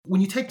when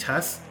you take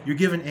tests, you're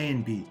given A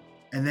and B,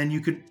 and then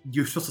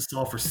you're supposed to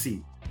solve for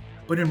C.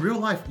 But in real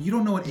life, you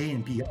don't know what A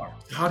and B are.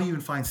 How do you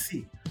even find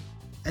C?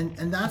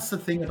 And that's the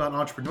thing about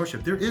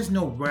entrepreneurship. There is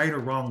no right or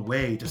wrong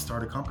way to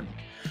start a company.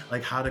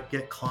 Like how to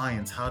get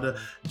clients, how to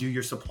do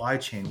your supply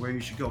chain, where you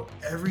should go.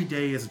 Every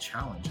day is a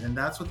challenge, and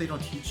that's what they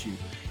don't teach you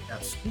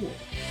at school.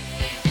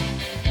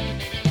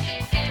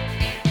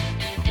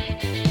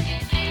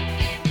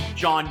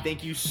 John,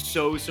 thank you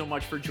so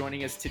much for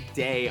joining us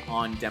today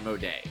on Demo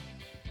Day.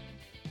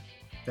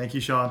 Thank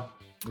you, Sean.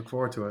 Look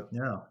forward to it.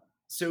 Yeah.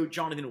 So,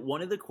 Jonathan,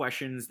 one of the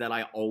questions that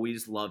I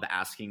always love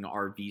asking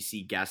our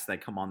VC guests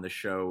that come on the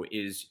show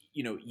is,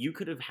 you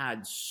could have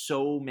had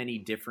so many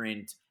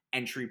different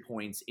entry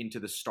points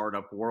into the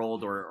startup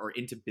world or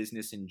into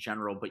business in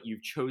general, but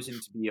you've chosen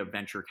to be a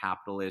venture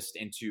capitalist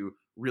and to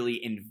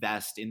really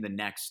invest in the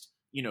next,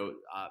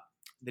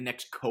 the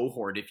next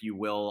cohort, if you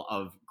will,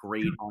 of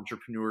great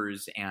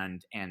entrepreneurs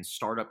and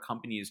startup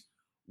companies.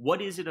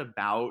 What is it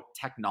about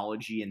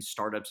technology and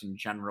startups in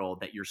general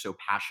that you're so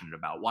passionate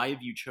about? Why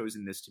have you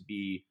chosen this to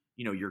be,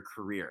 your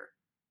career?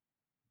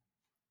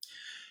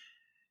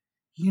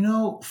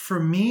 For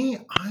me,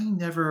 I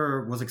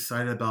never was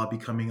excited about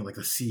becoming like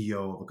the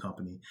CEO of a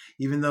company.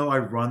 Even though I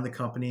run the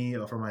company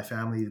for my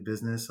family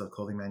business of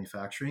clothing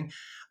manufacturing,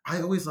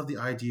 I always love the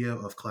idea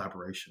of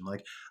collaboration.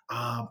 Like,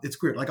 it's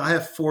great. Like I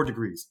have 4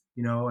 degrees,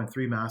 and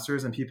 3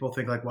 masters, and people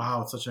think like,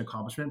 wow, it's such an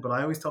accomplishment. But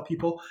I always tell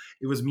people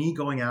it was me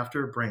going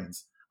after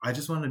brains. I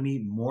just wanted to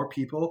meet more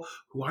people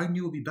who I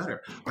knew would be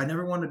better. I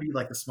never wanted to be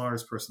like the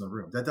smartest person in the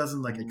room. That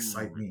doesn't like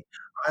excite me.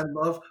 I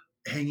love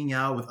hanging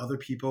out with other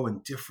people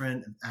in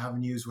different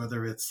avenues,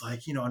 whether it's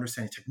like,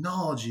 understanding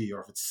technology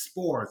or if it's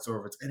sports or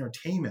if it's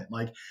entertainment.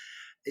 Like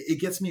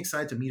it gets me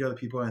excited to meet other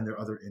people and their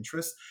other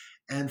interests.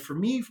 And for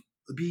me,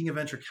 being a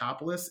venture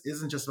capitalist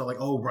isn't just about like,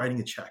 writing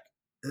a check.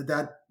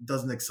 That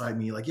doesn't excite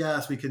me. Like,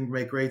 yes, we can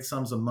make great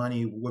sums of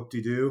money,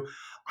 whoop-de-doo.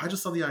 I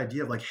just love the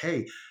idea of like,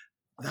 hey,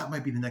 that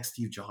might be the next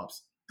Steve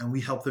Jobs. And we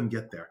help them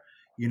get there,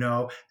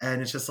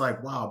 and it's just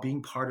like, wow,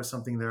 being part of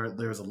something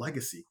there's a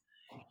legacy.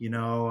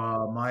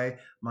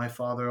 My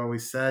father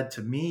always said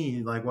to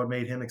me, like what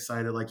made him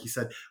excited, like he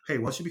said, hey,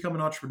 once you become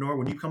an entrepreneur,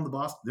 when you become the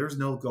boss, there's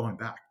no going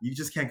back. You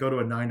just can't go to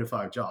a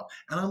 9-to-5 job.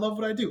 And I love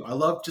what I do. I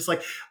love just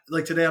like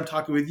today I'm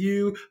talking with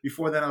you.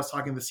 Before then I was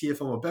talking to the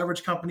CFO of a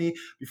beverage company.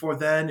 Before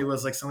then it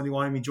was like somebody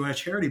wanted me to join a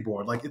charity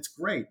board. Like it's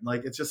great.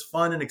 Like it's just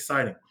fun and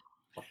exciting.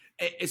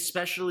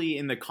 Especially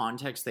in the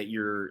context that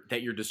you're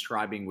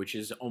describing, which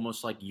is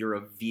almost like you're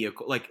a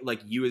vehicle,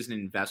 like you as an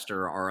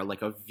investor are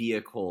like a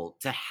vehicle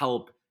to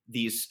help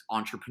these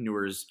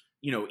entrepreneurs,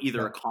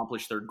 either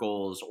accomplish their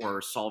goals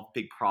or solve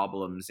big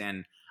problems.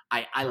 And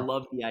I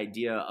love the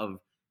idea of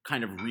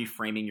kind of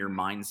reframing your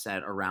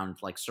mindset around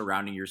like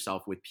surrounding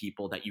yourself with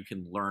people that you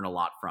can learn a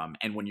lot from.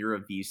 And when you're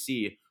a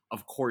VC,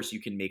 of course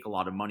you can make a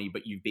lot of money,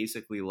 but you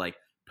basically like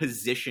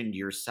positioned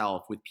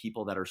yourself with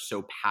people that are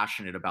so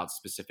passionate about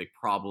specific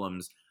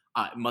problems.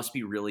 It must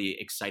be really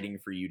exciting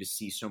for you to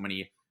see so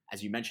many,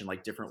 as you mentioned,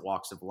 like different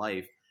walks of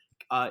life.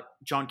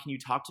 John, can you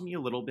talk to me a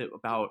little bit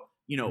about,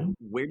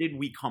 where did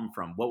we come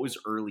from? What was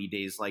early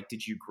days like?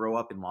 Did you grow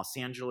up in Los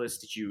Angeles?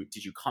 Did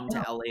you come to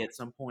LA at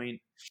some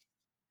point?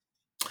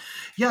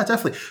 Yeah,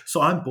 definitely. So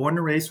I'm born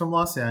and raised from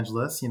Los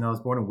Angeles. I was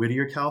born in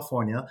Whittier,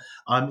 California.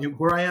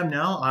 Where I am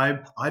now,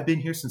 I've been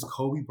here since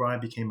Kobe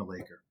Bryant became a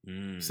Laker.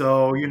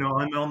 So,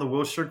 I'm on the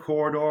Wilshire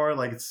corridor.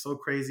 Like it's so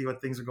crazy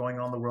what things are going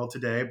on in the world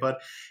today.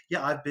 But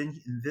yeah, I've been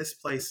in this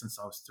place since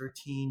I was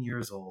 13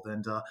 years old.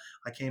 And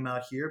I came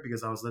out here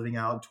because I was living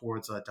out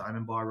towards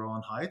Diamond Bar,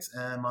 Rowland Heights.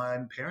 And my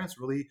parents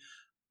really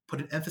put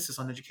an emphasis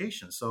on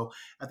education. So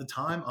at the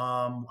time,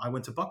 I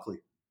went to Buckley,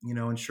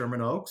 in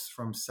Sherman Oaks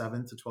from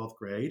 7th to 12th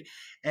grade.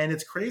 And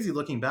it's crazy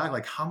looking back,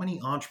 like how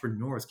many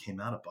entrepreneurs came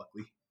out of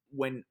Buckley.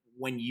 When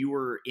you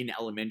were in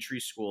elementary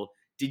school,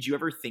 did you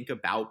ever think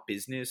about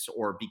business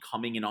or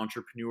becoming an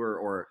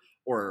entrepreneur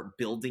or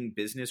building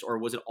business, or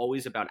was it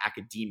always about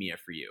academia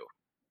for you?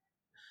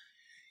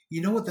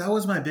 You know what? That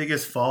was my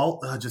biggest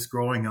fault just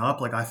growing up.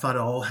 Like I thought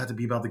it all had to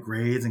be about the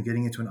grades and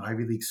getting into an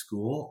Ivy League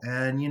school.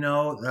 And,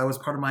 that was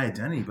part of my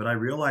identity. But I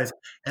realized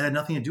it had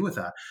nothing to do with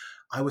that.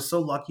 I was so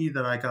lucky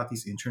that I got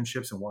these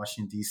internships in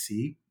Washington,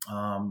 D.C.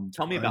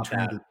 Tell me about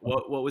that.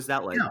 What was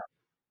that like? Yeah.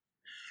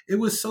 It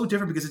was so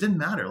different because it didn't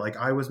matter. Like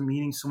I was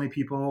meeting so many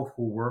people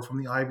who were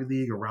from the Ivy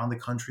League around the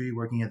country,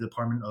 working at the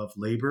Department of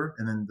Labor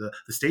and then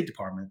the State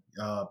Department,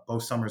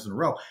 both summers in a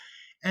row.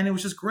 And it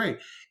was just great.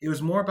 It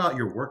was more about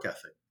your work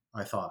ethic,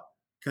 I thought.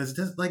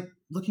 Because like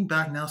looking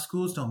back now,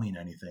 schools don't mean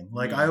anything.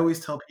 Like I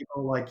always tell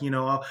people, like,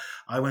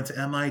 I went to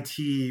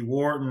MIT,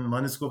 Wharton,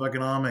 London School of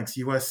Economics,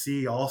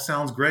 USC, all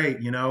sounds great,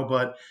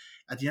 but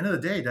at the end of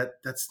the day,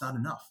 that's not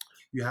enough.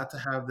 You have to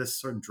have this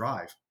certain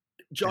drive.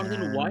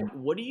 Jonathan,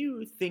 what do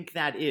you think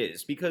that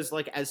is? Because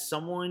like as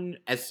someone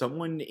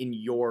in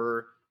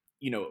your,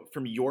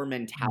 from your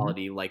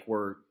mentality, like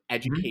where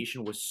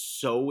education was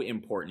so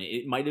important,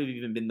 it might have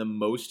even been the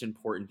most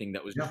important thing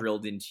that was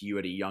drilled into you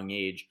at a young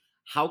age.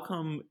 how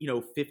come,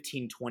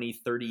 15, 20,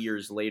 30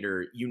 years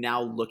later, you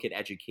now look at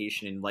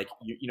education and like,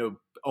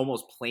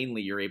 almost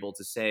plainly you're able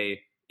to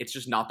say it's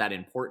just not that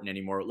important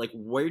anymore. Like,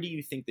 where do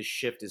you think the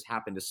shift has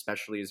happened,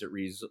 especially as it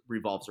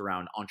revolves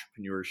around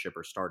entrepreneurship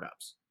or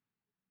startups?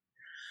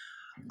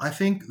 I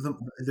think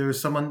there's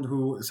someone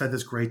who said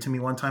this great to me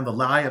one time: the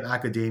lie of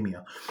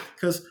academia,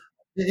 because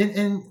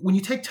when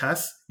you take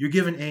tests, you're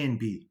given A and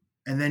B,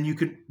 and then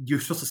you're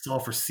supposed to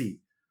solve for C,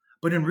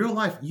 but in real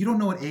life, you don't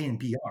know what A and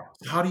B are.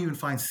 So how do you even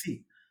find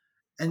C?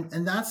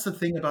 And that's the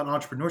thing about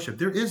entrepreneurship.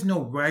 There is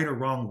no right or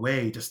wrong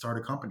way to start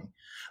a company.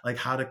 Like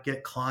how to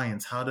get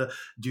clients, how to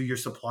do your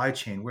supply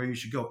chain, where you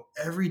should go.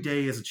 Every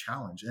day is a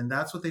challenge. And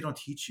that's what they don't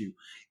teach you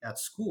at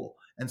school.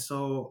 And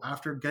so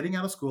after getting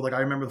out of school, like I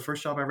remember the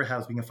first job I ever had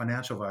was being a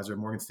financial advisor at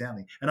Morgan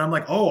Stanley. And I'm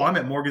like, oh, I'm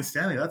at Morgan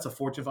Stanley. That's a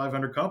Fortune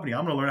 500 company.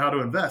 I'm going to learn how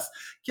to invest.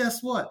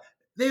 Guess what?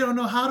 They don't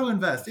know how to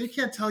invest. They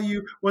can't tell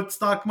you what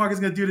stock market is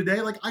going to do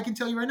today. Like I can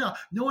tell you right now,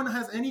 no one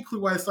has any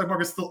clue why the stock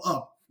market is still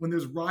up when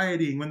there's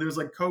rioting, when there's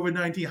like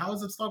COVID-19. How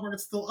is the stock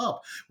market still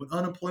up when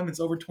unemployment's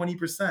over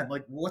 20%?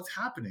 Like what's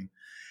happening?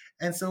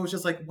 And so it's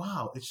just like,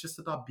 wow, it's just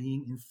about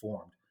being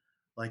informed.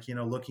 Like,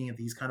 looking at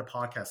these kind of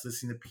podcasts,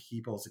 listening to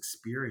people's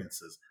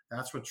experiences.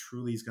 That's what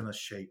truly is going to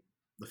shape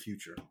the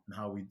future and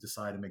how we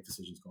decide to make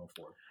decisions going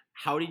forward.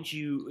 How did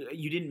you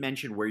didn't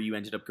mention where you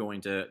ended up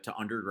going to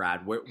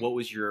undergrad. What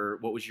was your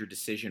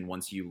decision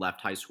once you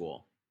left high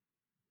school?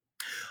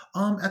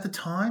 At the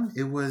time,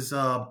 it was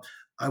I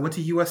went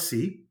to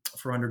USC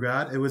for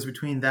undergrad. It was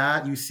between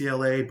that,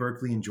 UCLA,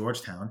 Berkeley, and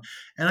Georgetown.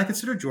 And I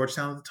considered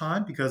Georgetown at the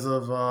time because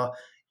of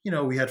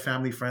we had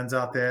family friends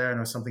out there, and it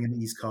was something in the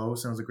East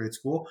Coast, and it was a great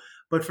school.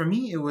 But for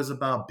me, it was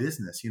about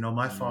business.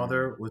 My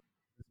father was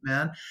a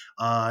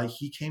man.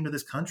 He came to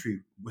this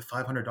country with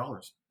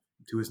 $500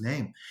 to his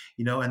name,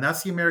 and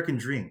that's the American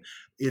dream.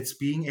 It's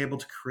being able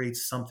to create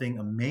something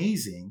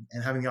amazing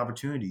and having the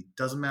opportunity.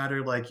 Doesn't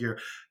matter like your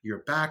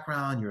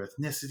background, your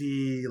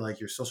ethnicity,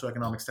 like your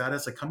socioeconomic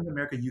status. Like coming to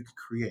America, you could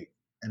create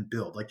and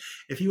build. Like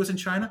if he was in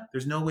China,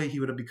 there's no way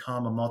he would have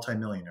become a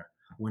multimillionaire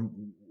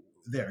when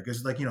there,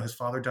 because his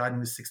father died when he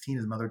was 16,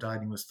 his mother died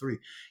when he was 3.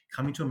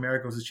 Coming to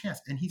America was his chance,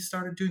 and he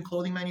started doing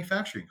clothing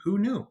manufacturing. Who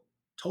knew?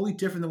 Totally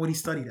different than what he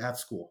studied at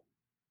school.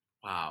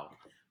 Wow.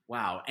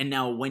 Wow. And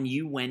now when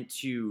you went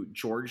to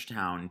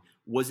Georgetown,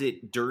 was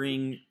it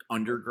during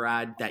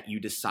undergrad that you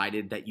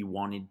decided that you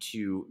wanted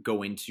to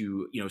go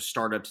into,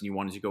 startups, and you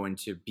wanted to go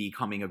into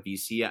becoming a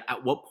VC?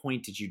 At what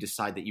point did you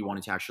decide that you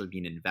wanted to actually be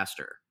an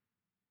investor?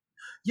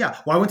 Yeah.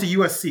 Well, I went to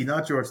USC,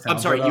 not Georgetown. I'm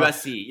sorry, but,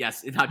 USC.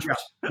 Yes, not Georgetown.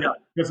 Yeah.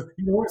 Because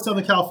we're in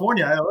Southern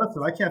California.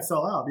 Listen, I can't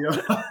sell out.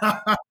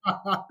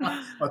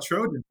 A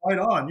Trojan, fight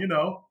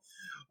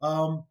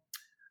on.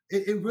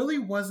 It really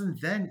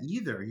wasn't then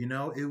either.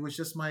 It was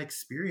just my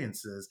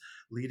experiences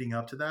leading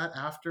up to that.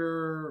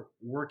 After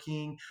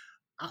working,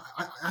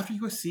 after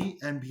USC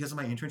and because of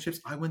my internships,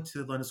 I went to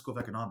the London School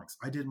of Economics.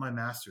 I did my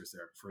master's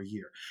there for a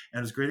year, and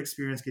it was a great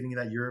experience getting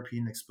that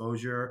European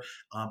exposure.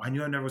 I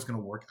knew I never was going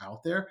to work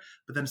out there,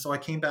 but then so I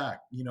came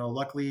back.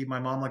 Luckily, my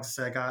mom likes to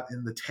say I got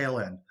in the tail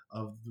end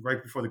of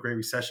right before the Great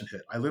Recession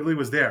hit. I literally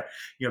was there.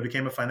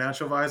 Became a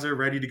financial advisor,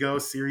 ready to go,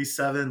 Series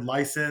 7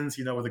 license.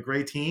 With a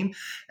great team,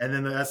 and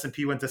then the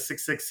S&P went to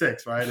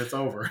 666. Right, it's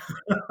over,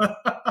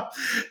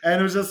 and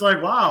it was just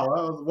like,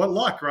 wow, what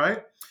luck,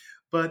 right?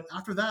 But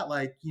after that,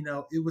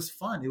 it was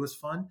fun. It was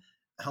fun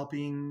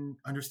helping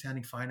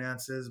understanding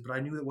finances, but I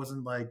knew it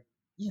wasn't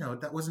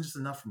that wasn't just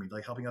enough for me,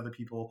 like helping other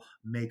people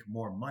make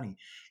more money.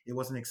 It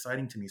wasn't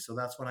exciting to me. So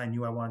that's when I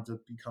knew I wanted to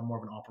become more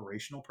of an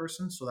operational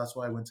person. So that's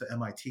why I went to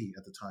MIT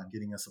at the time,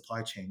 getting a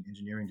supply chain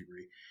engineering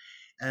degree.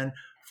 And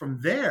from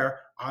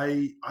there,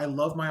 I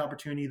loved my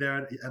opportunity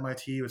there at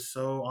MIT. It was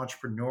so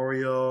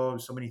entrepreneurial,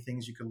 so many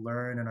things you could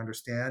learn and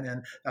understand.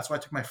 And that's why I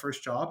took my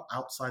first job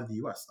outside the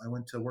US. I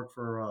went to work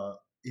for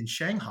in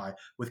Shanghai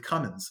with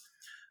Cummins,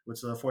 which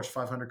is a Fortune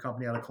 500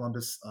 company out of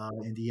Columbus,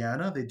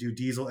 Indiana. They do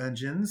diesel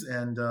engines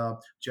and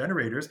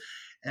generators,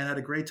 and had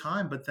a great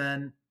time. But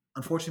then,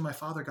 unfortunately, my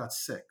father got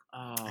sick,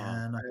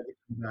 and I had to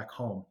come back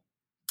home,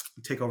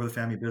 take over the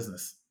family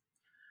business.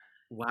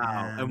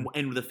 Wow.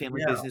 And the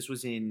family business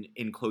was in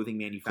clothing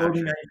manufacturing.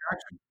 Clothing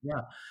manufacturing,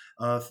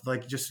 yeah.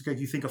 Like just like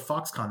you think of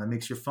Foxconn that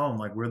makes your phone,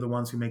 like we're the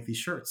ones who make these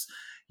shirts.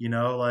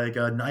 Like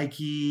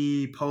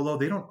Nike, Polo,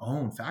 they don't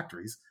own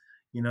factories.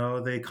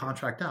 They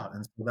contract out,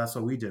 and so that's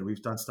what we did.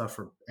 We've done stuff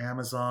for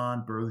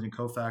Amazon, Burlington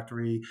Co.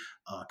 Factory,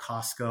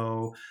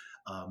 Costco,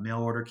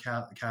 mail order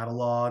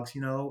catalogs.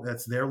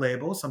 That's their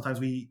label. Sometimes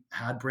we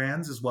had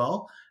brands as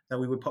well that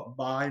we would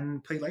buy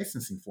and pay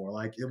licensing for.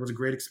 Like it was a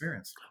great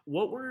experience.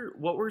 What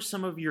were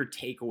some of your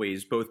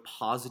takeaways, both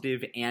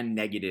positive and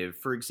negative?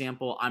 For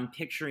example, I'm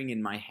picturing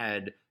in my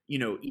head,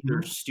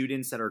 either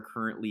students that are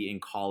currently in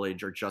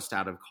college or just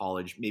out of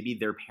college, maybe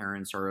their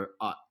parents are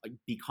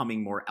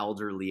becoming more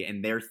elderly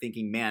and they're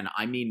thinking, man,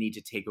 I may need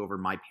to take over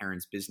my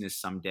parents' business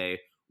someday.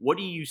 What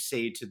do you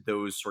say to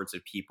those sorts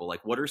of people?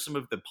 Like, what are some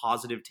of the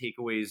positive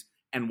takeaways,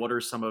 and what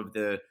are some of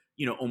the,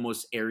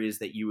 almost areas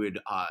that you would,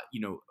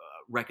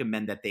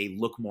 recommend that they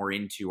look more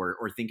into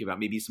or think about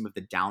maybe some of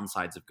the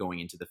downsides of going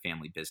into the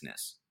family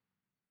business?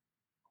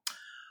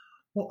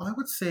 Well, I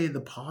would say the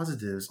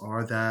positives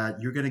are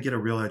that you're going to get a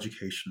real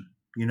education,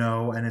 you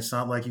know, and it's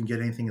not like you can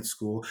get anything at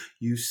school.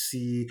 You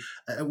see,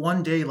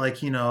 one day,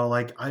 like, you know,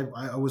 like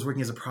I was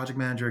working as a project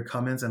manager at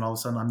Cummins, and all of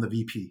a sudden I'm the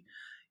VP,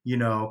 you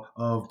know,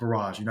 of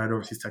Barrage, United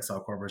Overseas Textile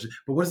Corporation.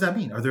 But what does that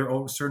mean? Are there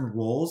certain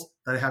roles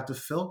that I have to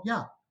fill?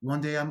 Yeah. One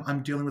day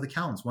I'm dealing with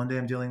accountants. One day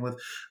I'm dealing with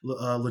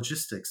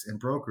logistics and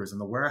brokers in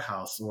the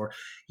warehouse, or,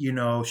 you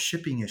know,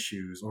 shipping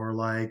issues, or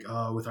like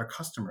with our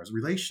customers,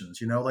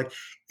 relations, you know, like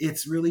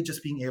it's really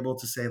just being able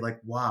to say like,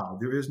 wow,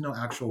 there is no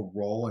actual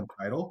role and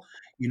title,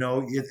 you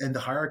know, and the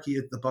hierarchy,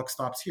 the buck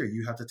stops here.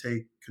 You have to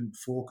take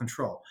full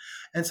control.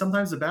 And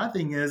sometimes the bad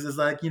thing is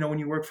like, you know, when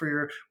you work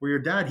for your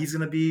dad, he's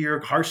going to be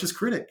your harshest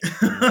critic.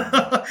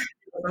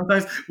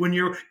 Sometimes when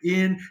you're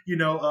in, you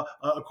know,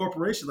 a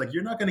corporation, like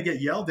you're not going to get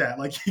yelled at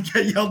like you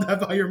get yelled at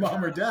by your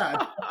mom or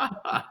dad.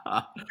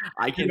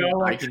 You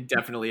know, I like, can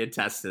definitely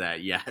attest to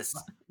that. Yes.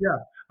 yeah.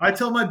 I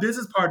tell my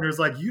business partners,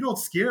 like, you don't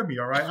scare me,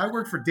 all right? I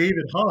work for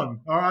David Hung,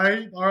 all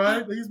right? All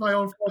right? He's my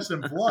own flesh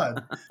and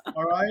blood,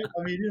 all right?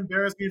 I mean, you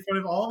embarrass me in front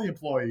of all the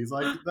employees.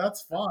 Like,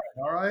 that's fine,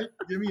 all right?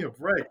 Give me a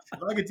break.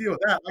 If I could deal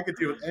with that, I could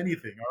deal with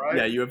anything, all right?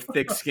 Yeah, you have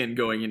thick skin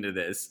going into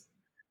this.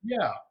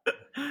 Yeah.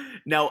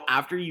 Now,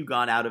 after you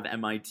got out of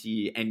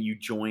MIT and you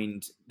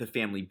joined the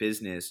family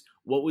business,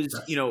 what was,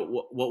 Yes. you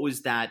know, what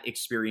was that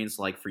experience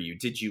like for you?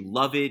 Did you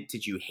love it?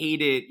 Did you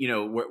hate it? You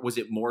know, was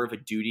it more of a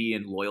duty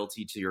and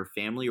loyalty to your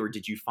family, or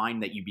did you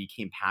find that you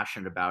became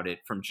passionate about it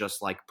from just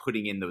like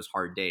putting in those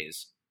hard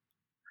days?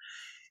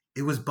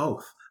 It was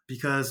both,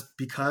 because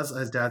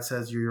as dad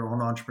says, you're your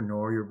own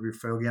entrepreneur, you're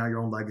filling out your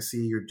own legacy,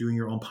 you're doing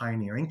your own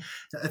pioneering.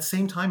 At the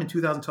same time, in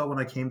 2012, when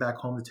I came back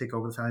home to take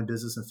over the family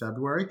business in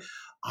February,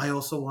 I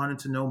also wanted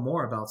to know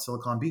more about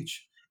Silicon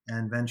Beach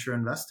and venture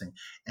investing.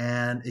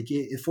 And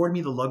it afforded me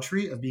the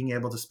luxury of being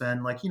able to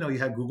spend, like, you know, you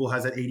had Google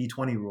has that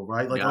 80-20 rule,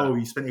 right? Like, Yeah. oh,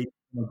 you spend 80%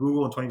 on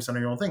Google and 20%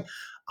 on your own thing.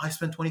 I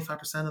spent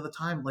 25% of the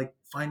time like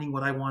finding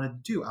what I wanted to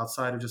do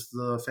outside of just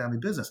the family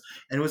business.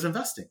 And it was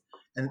investing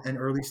and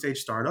early stage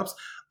startups.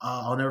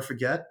 I'll never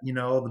forget, you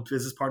know, the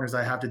business partners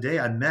I have today,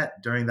 I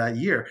met during that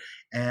year.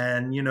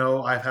 And, you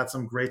know, I've had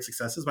some great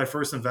successes. My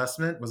first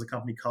investment was a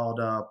company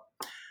called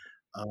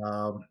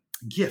uh,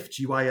 Gift,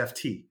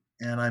 GYFT.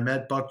 And I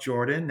met Buck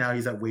Jordan. Now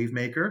he's at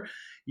Wavemaker.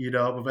 You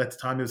know, but at the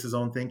time it was his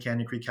own thing,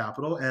 Canyon Creek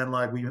Capital. And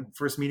like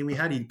first meeting we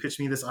had, he pitched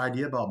me this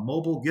idea about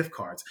mobile gift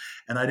cards.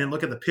 And I didn't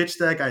look at the pitch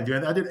deck. I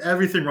did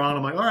everything wrong.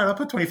 I'm like, all right, I'll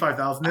put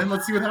 25,000 in.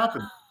 Let's see what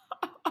happens.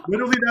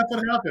 Literally, that's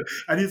what happened.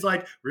 And he's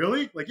like,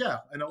 really? Like, yeah.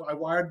 And I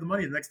wired the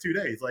money the next 2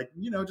 days. Like,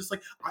 you know, just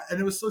like, and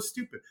it was so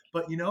stupid.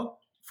 But, you know,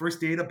 First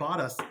Data bought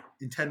us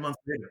in 10 months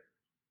later.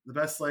 The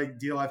best like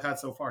deal I've had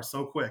so far,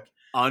 so quick.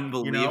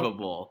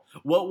 Unbelievable.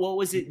 You know? What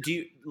was it? Do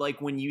you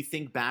like when you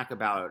think back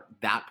about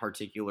that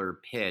particular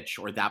pitch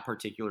or that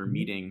particular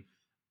meeting?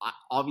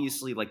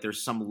 Obviously, like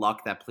there's some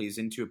luck that plays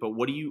into it, but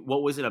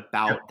what was it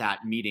about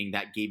that meeting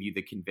that gave you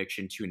the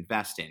conviction to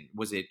invest in?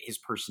 Was it his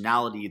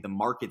personality, the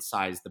market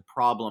size, the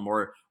problem,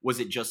 or was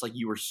it just like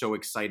you were so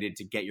excited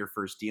to get your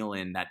first deal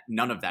in that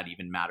none of that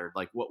even mattered?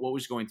 Like what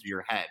was going through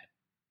your head?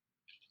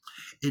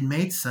 It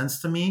made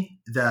sense to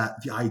me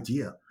that the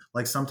idea,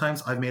 like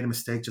sometimes I've made a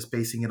mistake just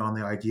basing it on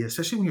the idea,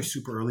 especially when you're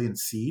super early in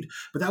seed.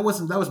 But that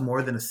was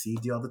more than a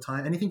seed deal at the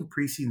time. Anything for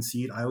pre-seed and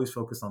seed, I always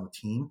focused on the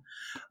team.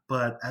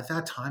 But at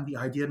that time, the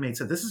idea made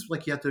sense. This is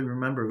like, you have to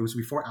remember, it was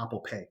before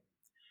Apple Pay,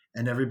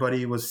 and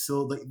everybody was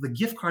still the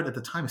gift card at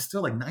the time is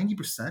still like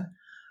 90%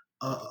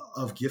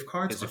 of gift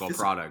cards Physical are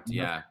physical product,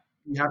 yeah.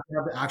 You have to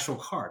have the actual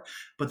card.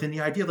 But then the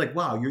idea, like,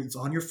 wow, it's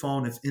on your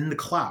phone, it's in the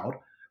cloud.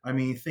 I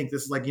mean, think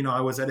this is like, you know,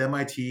 I was at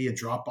MIT and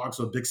Dropbox was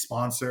a big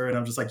sponsor, and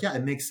I'm just like, yeah,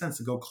 it makes sense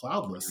to go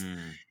cloudless.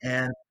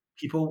 And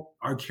people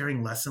are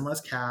carrying less and less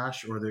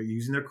cash, or they're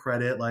using their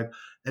credit. Like,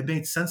 it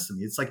made sense to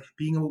me. It's like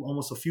being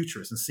almost a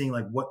futurist and seeing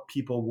like what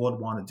people would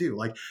want to do.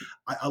 Like,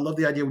 I love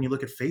the idea when you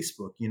look at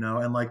Facebook, you know,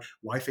 and like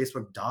why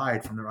Facebook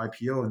died from their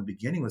IPO in the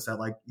beginning was that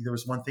like there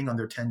was one thing on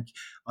their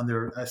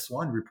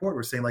S1 report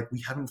was saying like, we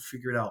haven't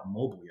figured out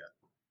mobile yet.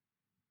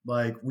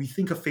 Like, we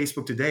think of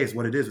Facebook today as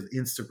what it is with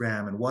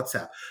Instagram and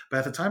WhatsApp. But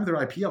at the time of their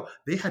IPO,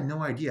 they had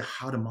no idea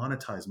how to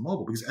monetize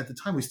mobile, because at the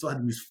time we still had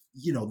to use,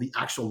 you know, the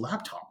actual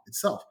laptop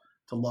itself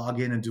to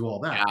log in and do all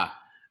that. Yeah.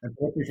 And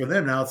fortunately for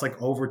them, now it's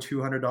like over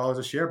 $200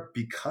 a share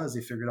because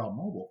they figured out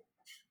mobile.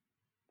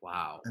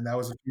 Wow. And that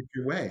was a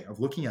future way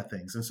of looking at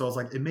things. And so it's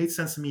like, it made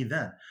sense to me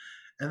then.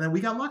 And then we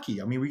got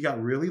lucky. I mean, we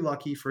got really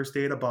lucky. First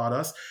Data bought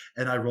us,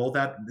 and I rolled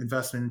that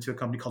investment into a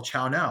company called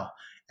ChowNow.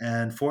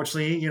 And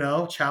fortunately, you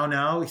know,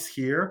 ChowNow is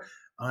here.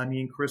 I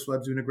mean, Chris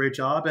Webb's doing a great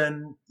job,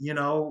 and, you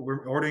know,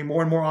 we're ordering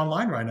more and more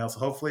online right now. So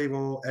hopefully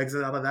we'll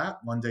exit out of that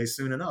one day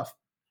soon enough.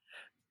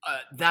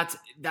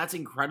 That's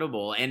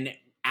incredible. And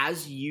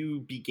as you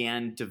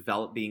began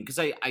developing, because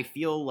I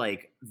feel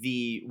like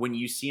when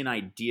you see an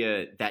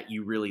idea that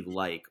you really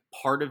like,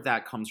 part of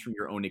that comes from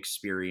your own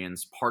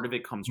experience, part of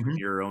it comes from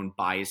your own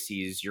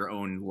biases, your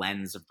own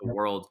lens of the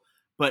world.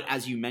 But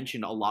as you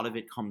mentioned, a lot of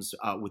it comes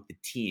with the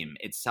team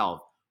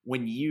itself.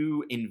 When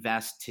you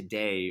invest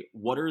today,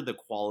 what are the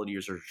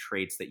qualities or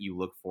traits that you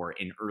look for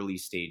in early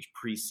stage,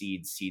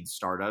 pre-seed, seed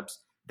startups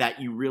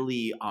that you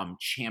really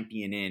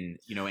champion in,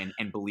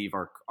 and believe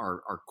are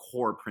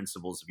core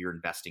principles of your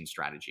investing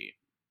strategy?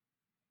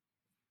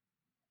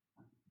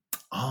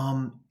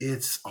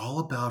 It's all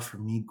about, for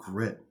me,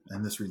 grit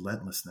and this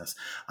relentlessness.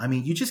 I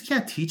mean, you just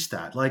can't teach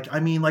that. Like, I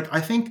mean, like,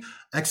 I think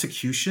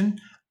execution,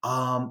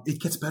 it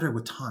gets better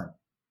with time.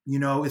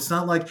 It's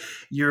not like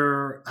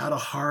you're out of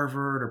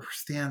Harvard or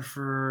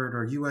Stanford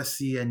or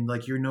USC and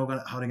like you know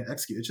how to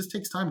execute. It just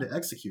takes time to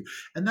execute,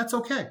 and that's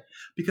okay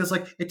because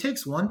like it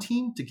takes one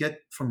team to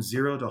get from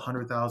zero to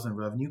 100,000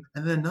 revenue,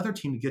 and then another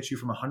team to get you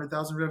from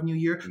 100,000 revenue a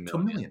year to a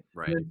million,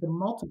 right? to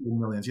multiple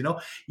millions. You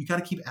got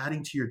to keep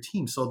adding to your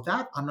team. So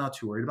that I'm not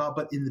too worried about.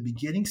 But in the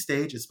beginning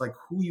stage, it's like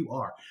who you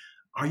are.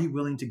 Are you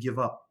willing to give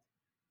up,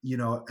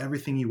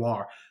 everything you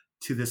are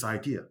to this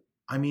idea?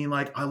 I mean,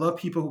 like, I love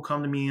people who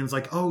come to me and it's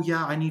like, oh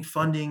yeah, I need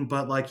funding,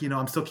 but like,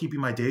 I'm still keeping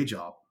my day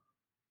job.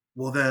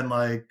 Well, then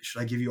like,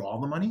 should I give you all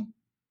the money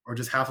or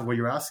just half of what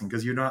you're asking?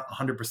 Because you're not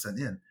 100%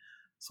 in.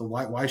 So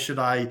why should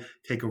I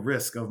take a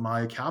risk of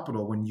my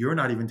capital when you're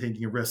not even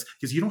taking a risk?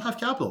 Because you don't have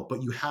capital,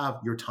 but you have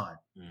your time.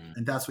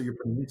 And that's what you're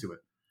putting into it.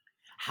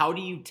 How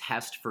do you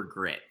test for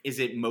grit? Is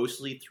it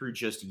mostly through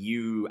just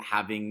you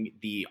having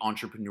the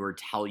entrepreneur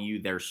tell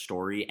you their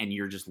story and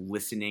you're just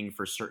listening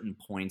for certain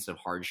points of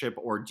hardship?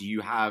 Or do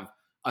you have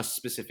a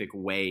specific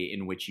way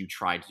in which you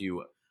try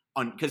to,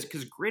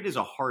 because grit is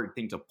a hard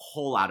thing to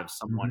pull out of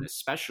someone,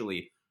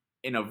 especially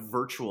in a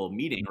virtual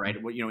meeting, right?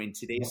 In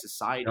today's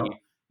society,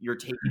 you're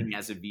taking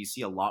as a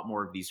VC a lot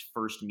more of these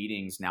first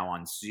meetings now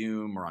on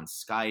Zoom or on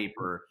Skype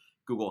or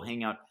Google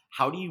Hangout.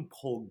 How do you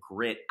pull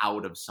grit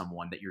out of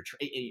someone that you're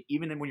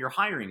even when you're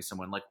hiring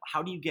someone? Like,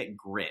 how do you get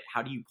grit?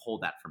 How do you pull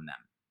that from them?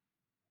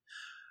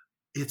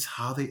 It's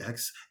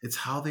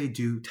how they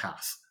do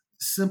tasks.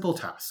 Simple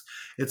tasks.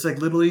 It's like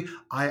literally,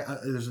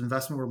 there's an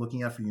investment we're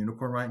looking at for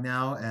Unicorn right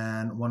now,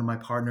 and one of my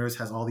partners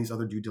has all these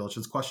other due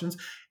diligence questions,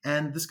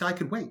 and this guy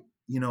could wait,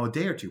 a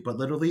day or two. But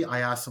literally, I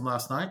asked him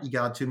last night. He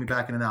got to me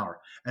back in an hour.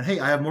 And hey,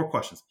 I have more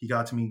questions. He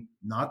got to me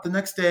not the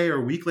next day or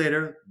a week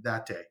later,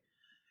 that day.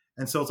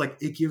 And so it's like,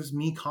 it gives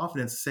me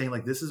confidence saying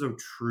like, this is a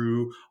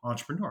true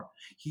entrepreneur.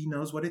 He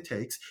knows what it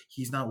takes.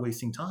 He's not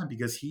wasting time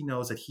because he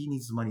knows that he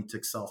needs the money to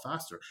excel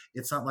faster.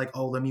 It's not like,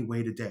 oh, let me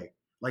wait a day.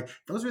 Like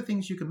those are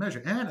things you can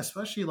measure. And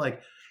especially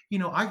like,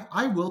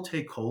 I will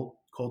take cold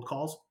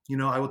calls.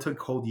 I will take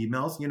cold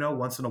emails,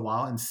 once in a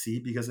while and see,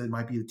 because it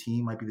might be the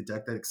team, might be the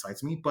deck that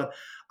excites me. But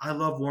I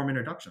love warm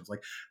introductions.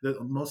 Like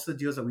most of the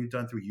deals that we've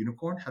done through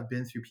Unicorn have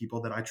been through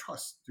people that I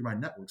trust through my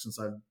network since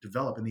I've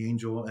developed in the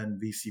angel and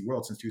VC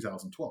world since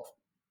 2012.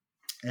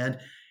 And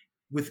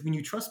when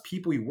you trust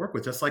people you work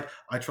with, just like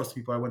I trust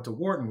people I went to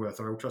Wharton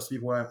with, or I trust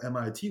people at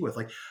MIT with,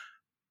 like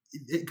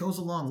it goes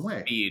a long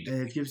way. Speed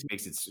and it gives you,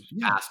 makes it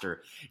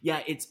faster.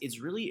 Yeah, it's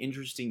really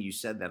interesting you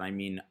said that. I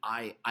mean,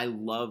 I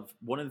love,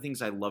 one of the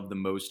things I love the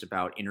most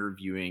about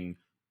interviewing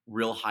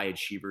real high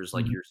achievers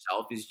like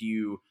yourself is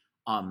you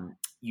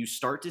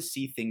start to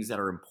see things that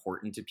are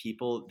important to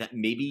people that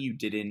maybe you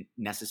didn't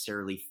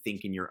necessarily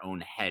think in your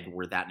own head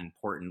were that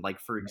important. Like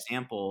for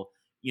example,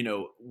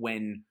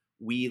 when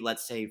we,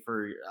 let's say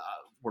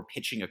we're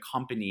pitching a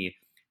company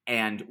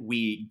and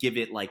we give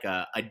it like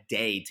a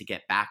day to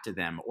get back to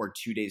them or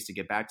 2 days to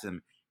get back to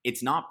them,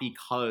 it's not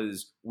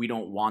because we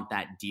don't want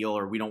that deal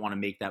or we don't want to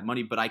make that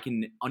money, but I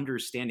can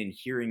understand in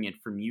hearing it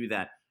from you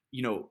that,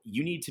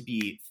 you need to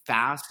be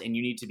fast and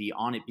you need to be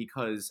on it,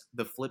 because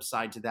the flip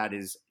side to that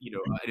is,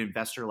 an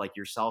investor like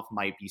yourself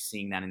might be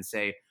seeing that and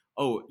say,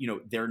 oh,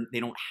 they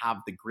don't have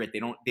the grit. They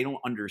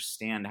don't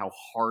understand how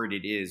hard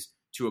it is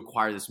to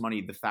acquire this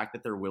money. The fact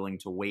that they're willing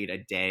to wait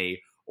a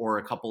day or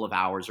a couple of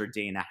hours or a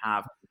day and a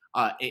half,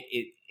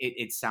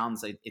 it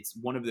sounds like it's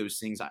one of those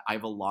things. I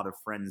have a lot of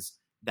friends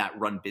that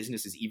run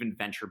businesses, even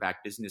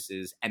venture-backed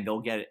businesses, and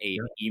they'll get an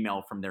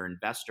email from their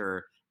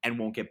investor and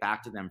won't get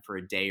back to them for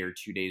a day or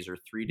 2 days or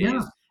 3 days.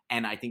 Yeah.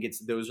 And I think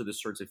those are the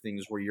sorts of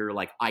things where you're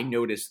like, I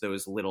notice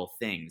those little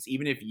things.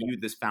 Even if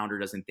this founder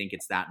doesn't think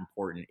it's that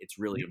important, it's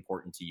really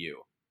important to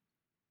you.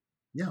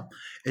 Yeah.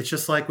 It's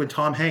just like when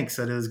Tom Hanks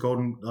said his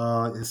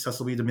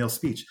Cecil B. DeMille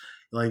speech,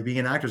 like being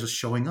an actor is just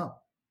showing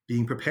up,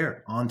 being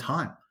prepared on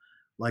time.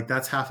 Like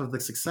that's half of the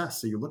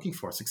success that you're looking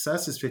for.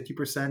 Success is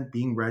 50%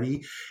 being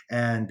ready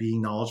and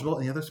being knowledgeable.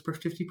 And the other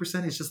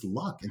 50% is just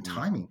luck and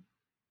timing.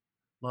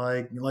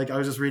 Like I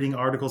was just reading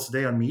articles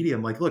today on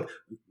Medium. Like, look,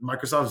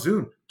 Microsoft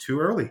Zoom,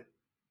 too early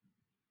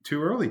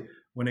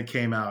when it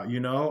came out.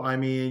 I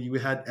mean, you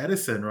had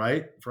Edison,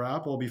 right, for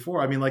Apple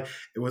before. I mean, like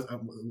it was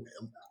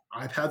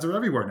iPads are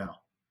everywhere now.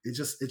 It's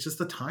just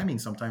the timing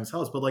sometimes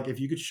helps. But like if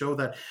you could show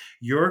that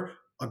you're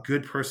a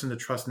good person to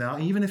trust now,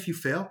 even if you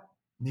fail,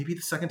 maybe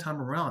the second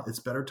time around, it's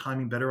better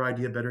timing, better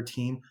idea, better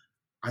team,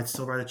 I'd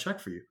still write a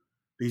check for you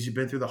because you've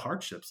been through the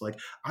hardships. Like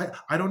I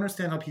don't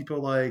understand how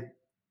people like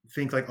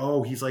think like,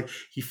 oh,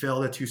 he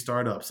failed at 2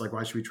 startups. Like,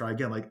 why should we try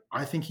again? Like,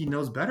 I think he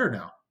knows better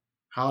now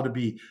how to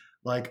be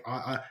Like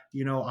I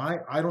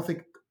don't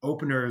think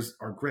openers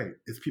are great.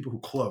 It's people who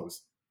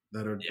close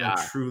that are like Yeah.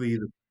 truly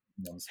the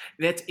ones.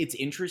 It's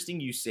interesting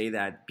you say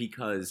that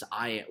because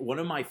I one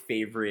of my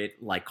favorite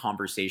like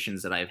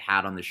conversations that I've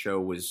had on the show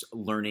was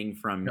learning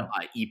from Yeah.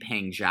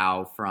 Yipeng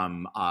Zhao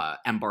from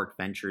Embark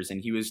Ventures,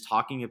 and he was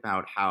talking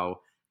about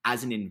how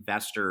as an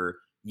investor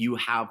you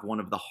have one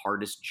of the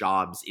hardest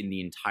jobs in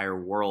the entire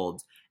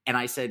world. And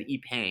I said,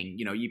 Yipeng,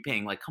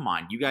 Yipeng, like, come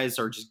on, you guys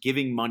are just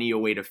giving money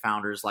away to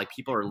founders. Like,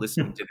 people are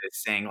listening to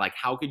this saying, like,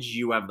 how could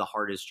you have the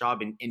hardest job?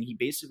 And he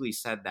basically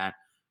said that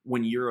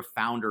when you're a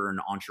founder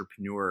and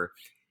entrepreneur,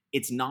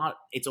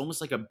 it's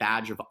almost like a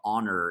badge of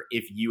honor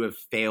if you have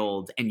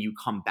failed and you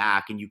come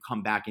back and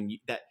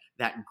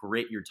that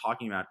grit you're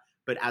talking about.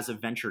 But as a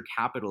venture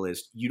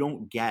capitalist, you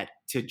don't get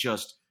to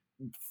just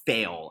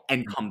fail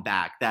and come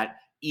back. That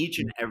each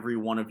and every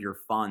one of your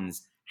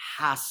funds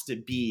has to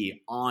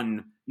be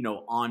on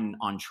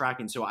track.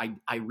 And so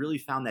I really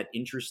found that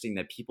interesting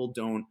that people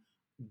don't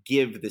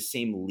give the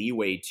same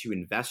leeway to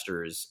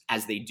investors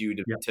as they do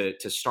Yeah.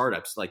 to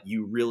startups. Like,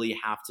 you really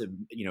have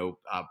to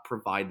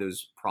provide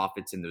those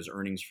profits and those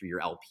earnings for your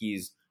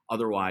LPs.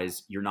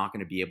 Otherwise, you're not going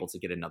to be able to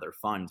get another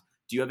fund.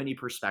 Do you have any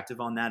perspective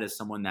on that as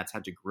someone that's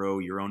had to grow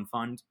your own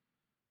fund?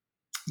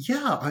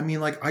 Yeah, I mean,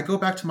 like I go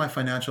back to my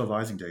financial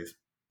advising days,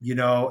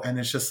 and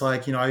it's just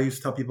like, I used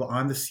to tell people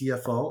I'm the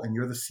CFO and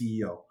you're the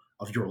CEO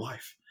of your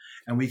life.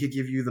 And we could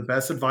give you the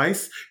best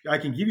advice I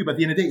can give you, but at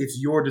the end of the day, it's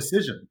your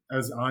decision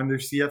as I'm their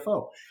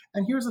CFO.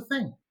 And here's the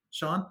thing,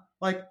 Sean,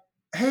 like,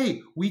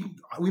 hey, we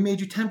made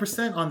you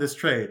 10% on this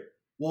trade.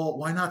 Well,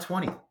 why not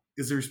 20?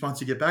 Is the response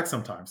you get back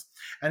sometimes.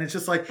 And it's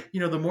just like,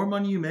 the more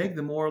money you make,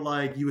 the more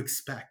like you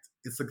expect.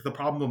 It's like the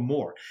problem of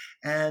more.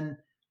 And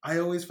I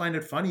always find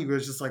it funny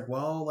because it's just like,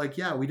 well, like,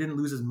 yeah, we didn't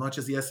lose as much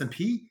as the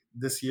S&P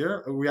this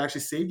year. We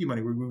actually saved you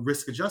money. We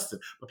risk adjusted.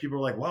 But people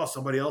are like, wow,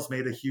 somebody else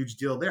made a huge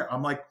deal there.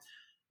 I'm like,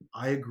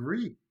 I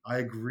agree. I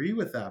agree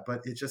with that,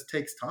 but it just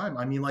takes time.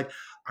 I mean, like,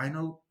 I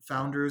know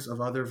founders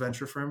of other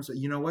venture firms,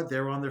 you know what?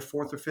 They're on their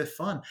fourth or fifth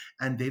fund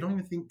and they don't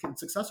even think it's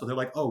successful. They're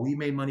like, oh, we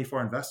made money for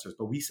our investors,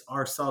 but we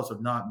ourselves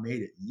have not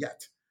made it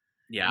yet.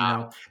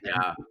 Yeah, And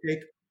yeah. it could take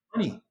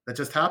money that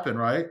just happened,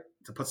 right?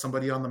 To put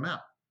somebody on the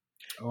map,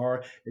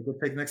 or it could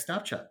take next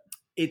Snapchat.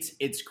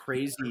 It's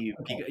crazy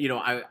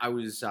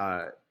because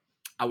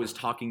I was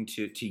talking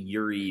to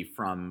Yuri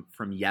from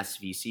Yes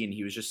VC, and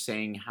he was just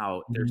saying how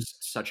Mhm. there's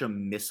such a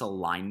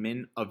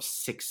misalignment of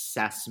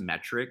success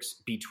metrics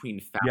between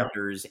Yeah.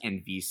 founders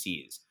and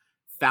VCs.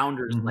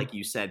 Founders, Hmm. like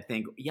you said,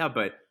 think, yeah,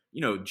 but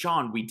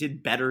John, we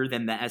did better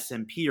than the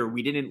S&P, or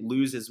we didn't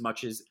lose as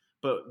much as.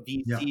 But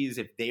Yeah. VCs,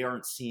 if they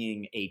aren't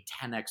seeing a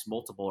 10x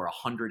multiple or a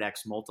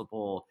 100x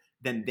multiple,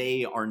 then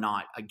they are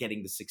not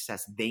getting the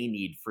success they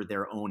need for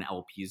their own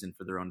LPs and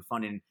for their own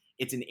fund. And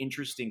it's an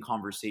interesting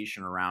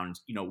conversation around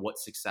what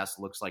success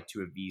looks like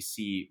to a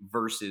VC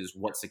versus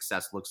what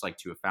success looks like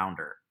to a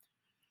founder.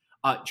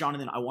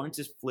 Jonathan, I wanted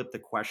to flip the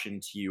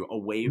question to you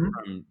away Mhm.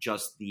 from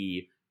just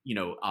the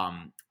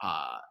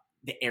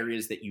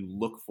areas that you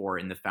look for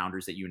in the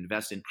founders that you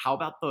invest in. How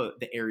about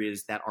the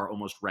areas that are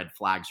almost red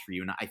flags for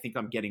you? And I think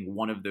I'm getting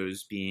one of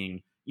those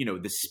being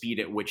the speed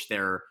at which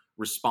they're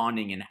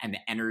responding and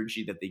the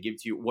energy that they give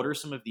to you. What are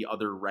some of the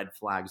other red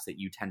flags that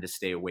you tend to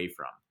stay away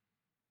from?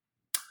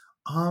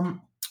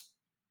 Um,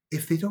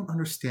 if they don't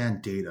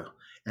understand data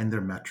and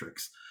their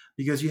metrics,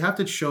 because you have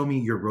to show me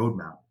your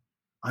roadmap.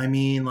 I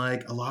mean,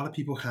 like a lot of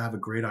people have a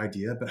great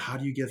idea, but how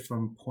do you get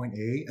from point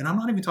A? And I'm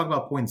not even talking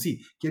about point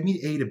C. Give me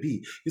A to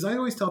B. Because I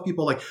always tell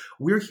people, like,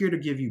 we're here to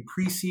give you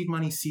pre-seed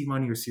money, seed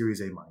money, or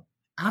Series A money.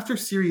 After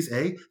Series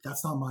A,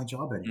 that's not my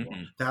job anymore.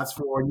 Hmm. That's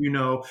for,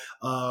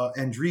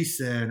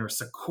 Andreessen or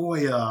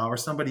Sequoia or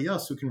somebody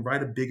else who can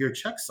write a bigger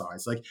check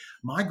size. Like,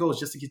 my goal is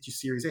just to get you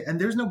Series A. And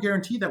there's no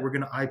guarantee that we're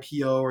going to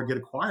IPO or get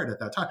acquired at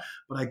that time.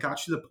 But I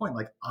got you the point.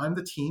 Like, I'm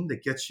the team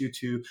that gets you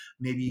to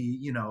maybe,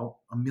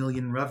 a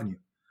million revenue,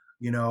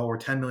 or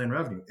 10 million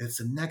revenue. It's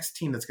the next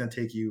team that's going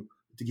to take you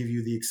to give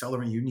you the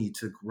accelerant you need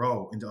to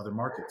grow into other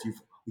markets.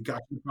 We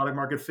got you product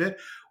market fit.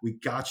 We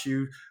got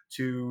you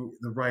to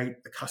the right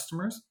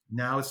customers.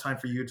 Now it's time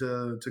for you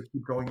to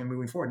keep going and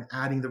moving forward and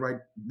adding the right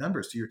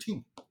members to your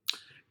team.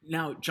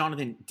 Now,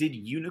 Jonathan, did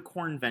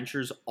Unicorn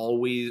Ventures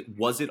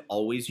was it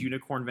always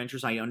Unicorn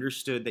Ventures? I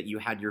understood that you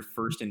had your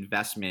first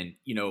investment,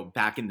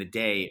 back in the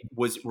day.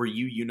 Were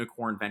you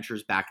Unicorn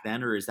Ventures back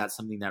then, or is that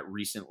something that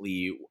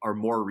recently or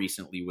more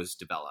recently was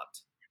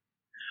developed?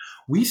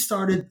 We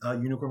started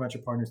Unicorn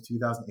Venture Partners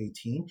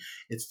 2018.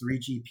 It's three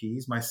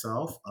GPs,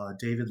 myself,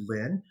 David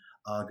Lin,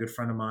 a good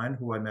friend of mine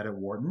who I met at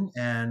Wharton,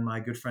 and my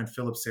good friend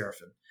Philip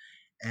Serafin.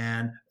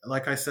 And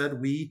like I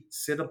said, we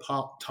sit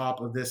atop top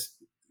of this.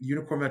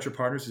 Unicorn Venture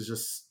Partners is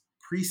just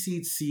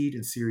pre-seed, seed,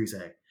 and Series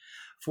A.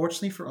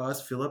 Fortunately for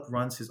us, Philip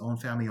runs his own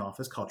family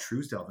office called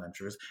Truesdale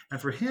Ventures. And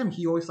for him,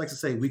 he always likes to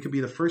say, we could be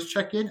the first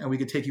check-in and we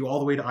could take you all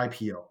the way to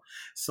IPO.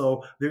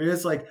 So there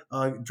is like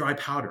dry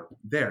powder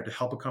there to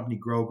help a company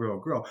grow, grow,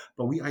 grow.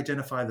 But we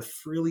identify the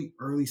really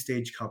early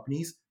stage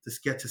companies to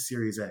get to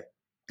Series A.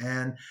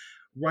 And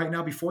Right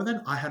now, before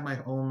then, I had my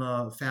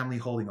own family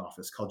holding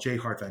office called J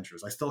Hart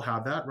Ventures. I still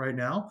have that right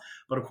now,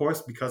 but of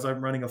course, because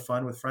I'm running a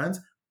fund with friends,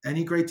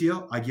 any great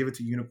deal, I give it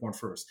to Unicorn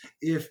first.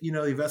 If the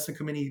investment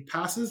committee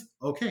passes,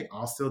 okay,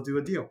 I'll still do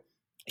a deal,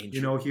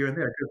 here and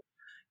there.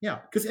 Yeah,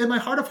 because in my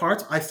heart of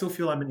hearts, I still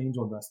feel I'm an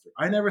angel investor.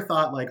 I never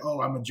thought like, oh,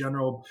 I'm a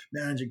general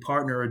managing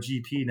partner or a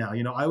GP now.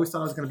 I always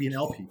thought I was going to be an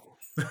LP.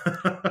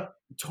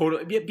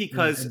 Totally, yeah,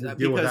 and just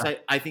deal with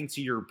that. I think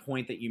to your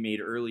point that you made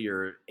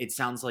earlier, it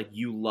sounds like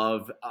you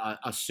love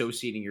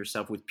associating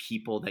yourself with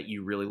people that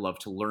you really love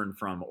to learn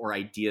from, or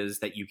ideas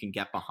that you can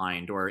get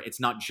behind. Or it's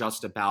not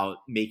just about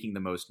making the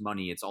most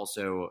money; it's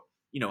also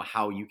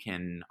how you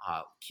can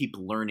keep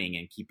learning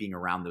and keeping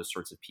around those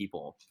sorts of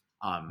people.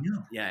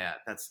 Yeah. Yeah,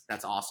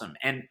 that's awesome.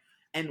 And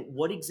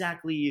what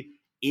exactly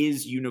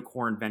is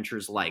Unicorn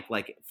Ventures like?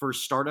 Like for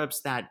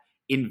startups that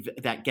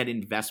get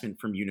investment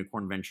from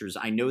Unicorn Ventures,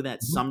 I know that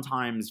Mhm.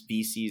 sometimes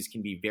VCs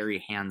can be very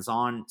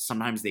hands-on,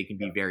 sometimes they can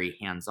be very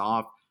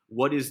hands-off.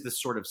 What is the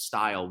sort of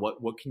style?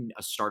 What can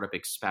a startup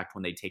expect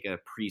when they take a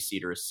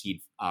pre-seed or a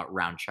seed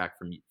round check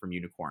from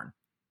Unicorn?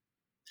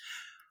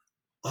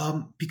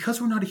 Because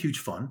we're not a huge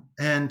fund,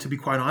 and to be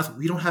quite honest,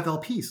 we don't have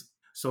LPs.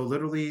 So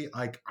literally,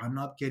 like, I'm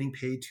not getting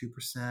paid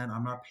 2%.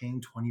 I'm not paying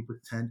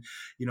 20%.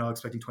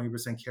 Expecting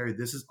 20% carry.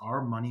 This is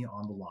our money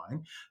on the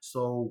line.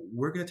 So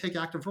we're going to take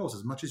active roles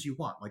as much as you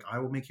want. Like, I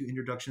will make you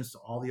introductions to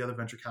all the other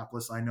venture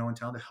capitalists I know in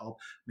town to help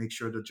make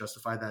sure to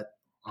justify that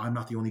I'm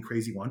not the only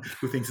crazy one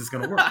who thinks it's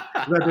going to work.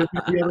 That there's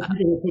the other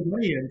people who put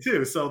money in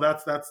too. So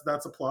that's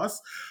a plus.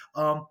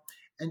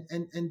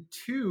 And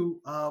two,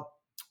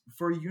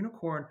 for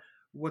Unicorn,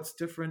 what's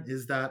different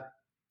is that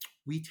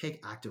we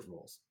take active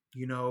roles.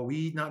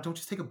 We not don't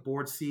just take a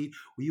board seat.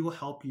 We will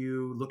help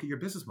you look at your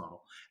business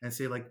model and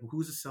say, like,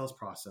 who's the sales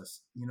process?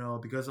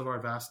 Because of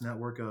our vast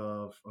network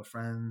of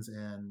friends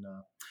and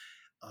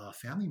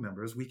family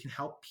members, we can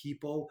help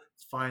people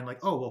find, like,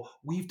 oh, well,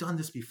 we've done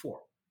this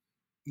before.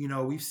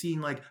 We've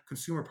seen like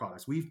consumer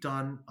products. We've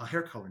done a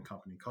hair coloring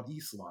company called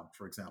eSalon,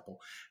 for example,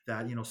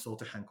 that sold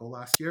to Henkel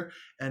last year,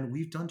 and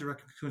we've done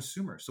direct to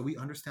consumer. So we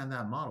understand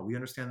that model. We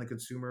understand the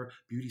consumer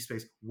beauty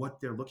space, what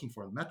they're looking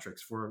for, the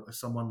metrics for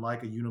someone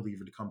like a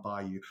Unilever to come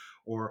buy you,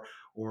 or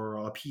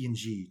a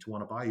P&G to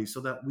want to buy you, so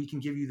that we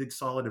can give you the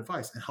solid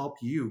advice and help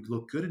you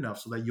look good enough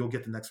so that you'll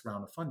get the next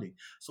round of funding.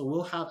 So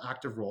we'll have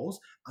active roles,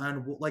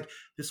 and like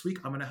this week,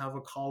 I'm going to have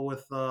a call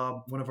with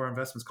one of our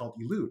investments called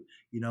Elude.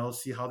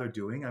 See how they're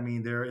doing. I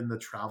meing, they're in the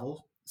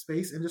travel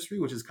space industry,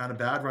 which is kind of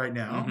bad right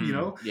now.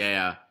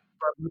 Yeah.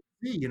 But let's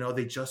see,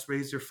 they just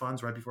raised their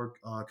funds right before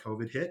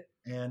COVID hit,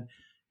 and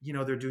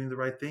they're doing the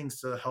right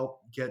things to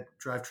help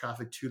drive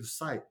traffic to the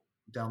site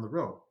down the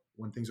road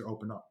when things are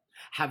open up.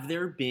 Have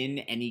there been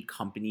any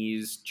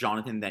companies,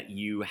 Jonathan, that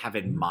you have Mhm.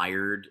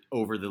 admired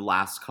over the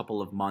last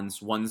couple of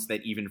months? Ones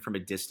that even from a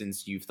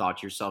distance you've thought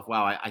to yourself,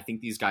 "Wow, I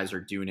think these guys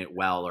are doing it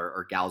well,"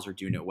 or gals are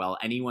doing it well.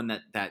 Anyone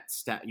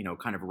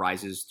kind of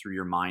rises through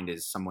your mind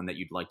as someone that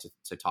you'd like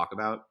to talk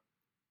about?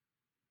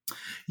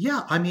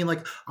 Yeah, I mean,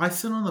 like, I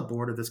sit on the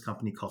board of this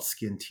company called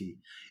Skin Tea.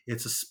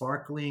 It's a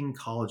sparkling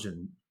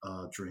collagen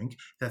drink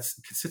that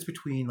sits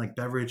between like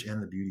beverage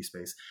and the beauty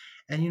space.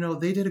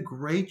 And they did a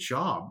great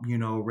job.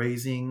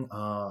 Raising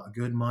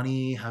good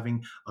money,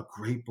 having a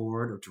great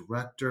board of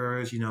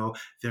directors.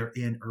 They're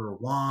in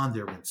Erewhon,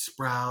 they're in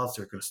Sprouts,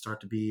 they're going to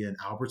start to be in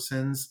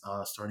Albertsons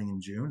starting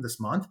in June this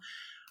month.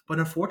 But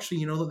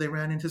unfortunately, they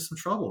ran into some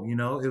trouble.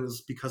 It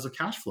was because of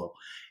cash flow,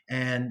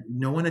 and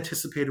no one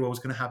anticipated what was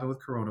going to happen with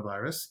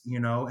coronavirus.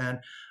 And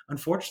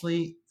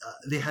unfortunately,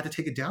 they had to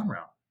take a down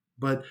round.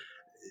 But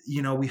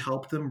we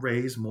helped them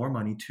raise more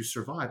money to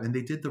survive, and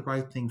they did the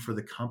right thing for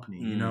the company.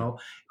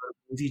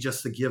 Easy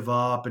just to give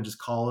up and just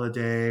call it a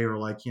day, or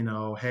like,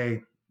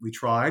 hey, we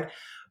tried.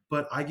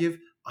 But I give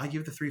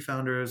the three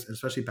founders,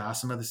 especially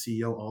Basima, the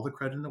CEO, all the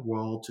credit in the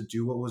world to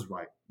do what was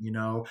right,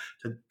 to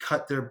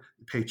cut their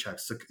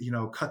paychecks,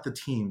 to, cut the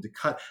team, to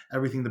cut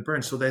everything, the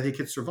burn, so that they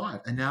could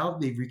survive. And now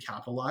they've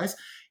recapitalized,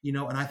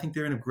 and I think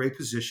they're in a great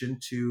position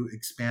to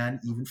expand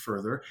even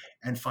further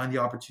and find the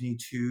opportunity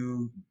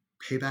to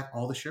pay back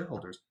all the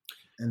shareholders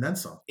and then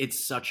some.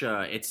 It's such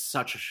a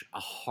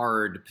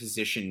hard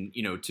position,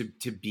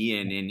 to be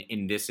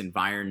in this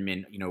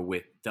environment,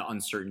 with the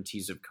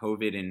uncertainties of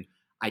COVID. And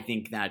I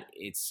think that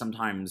it's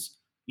sometimes,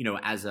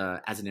 as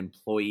an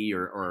employee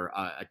or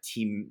a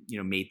team,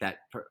 mate that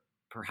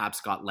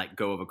perhaps got let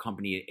go of a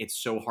company, it's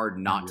so hard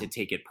not to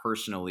take it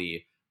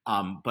personally.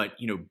 But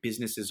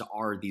businesses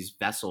are these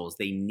vessels.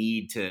 They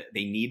need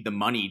the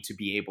money to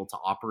be able to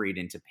operate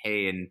and to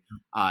pay, and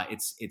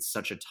it's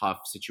such a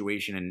tough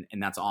situation,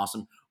 and that's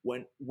awesome.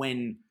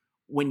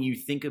 When you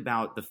think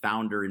about the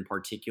founder in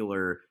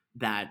particular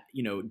that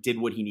did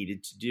what he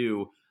needed to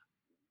do,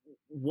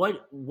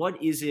 what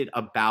is it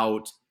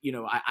about,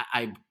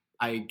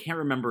 I can't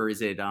remember,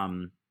 is it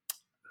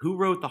who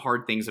wrote the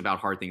hard things about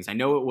hard things? I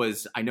know it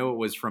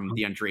was from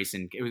the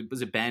Andreessen.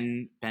 Was it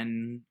Ben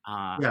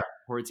Yeah.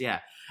 Horowitz? Yeah.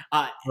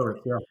 uh Sure,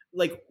 yeah.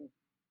 like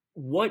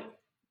what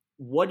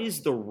what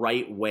is the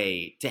right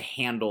way to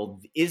handle,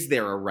 is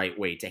there a right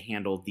way to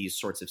handle these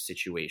sorts of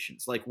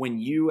situations? Like when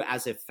you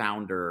as a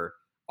founder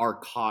are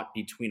caught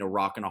between a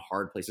rock and a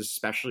hard place,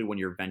 especially when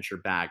you're venture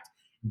backed,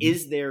 Mhm.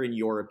 is there, in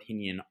your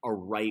opinion, a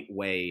right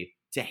way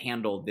to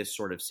handle this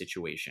sort of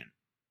situation?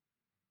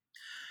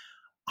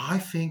 I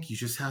think you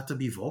just have to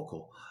be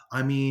vocal.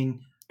 I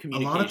mean, a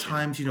lot of Communication.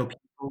 times,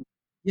 people,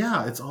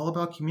 yeah, it's all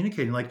about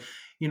communicating. Like,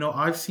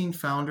 I've seen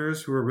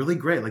founders who are really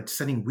great, like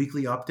sending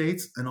weekly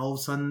updates, and all of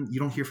a sudden you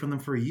don't hear from them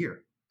for a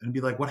year and be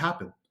like, what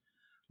happened?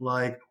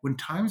 Like when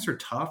times are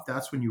tough,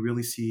 that's when you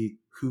really see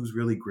who's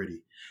really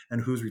gritty and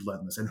who's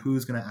relentless and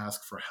who's going to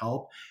ask for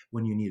help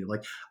when you need it.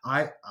 Like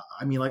I,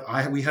 I mean,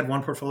 like we had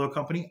one portfolio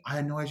company. I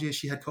had no idea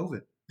she had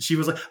COVID. She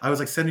was like, I was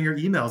like sending her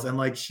emails and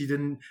like she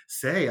didn't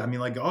say. I mean,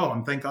 like, oh,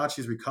 and thank God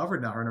she's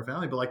recovered now, her and her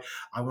family. But like,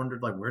 I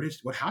wondered like,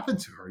 what happened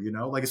to her?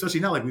 Like especially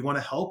now, like we want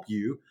to help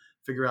you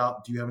figure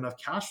out, do you have enough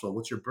cash flow?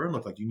 What's your burn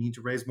look like? You need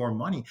to raise more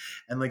money.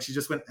 And like she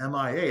just went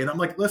MIA. And I'm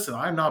like, listen,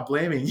 I'm not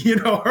blaming,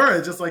 her.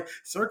 It's just like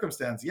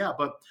circumstance. Yeah.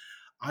 But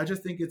I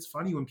just think it's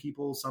funny when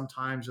people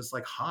sometimes just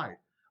like hide.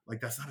 Like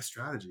that's not a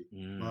strategy.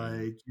 Mm.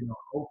 Like,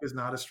 hope is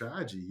not a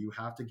strategy. You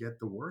have to get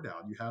the word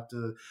out. You have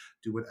to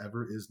do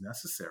whatever is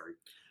necessary.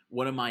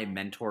 One of my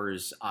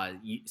mentors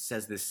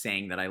says this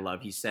saying that I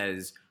love. He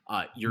says,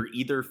 "You're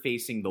either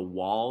facing the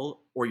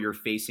wall or you're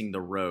facing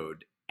the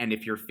road. And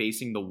if you're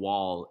facing the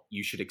wall,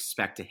 you should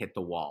expect to hit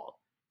the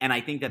wall." And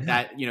I think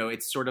that Yeah.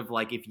 it's sort of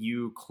like if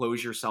you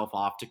close yourself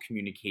off to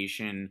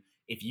communication,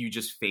 if you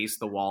just face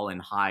the wall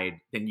and hide,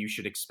 then you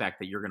should expect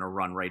that you're going to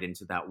run right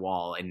into that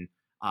wall. And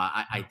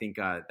I think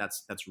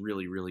that's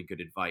really, really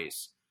good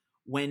advice.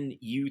 When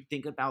you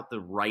think about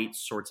the right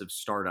sorts of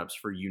startups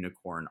for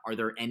Unicorn, are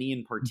there any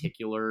in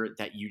particular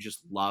that you just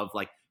love?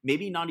 Like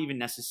maybe not even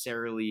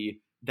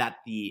necessarily that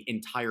the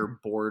entire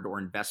board or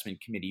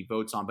investment committee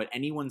votes on, but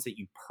any ones that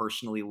you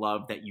personally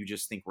love that you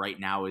just think right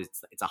now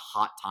it's a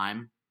hot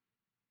time?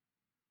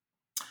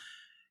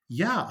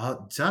 Yeah,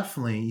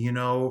 definitely.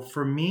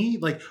 For me,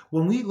 like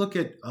when we look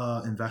at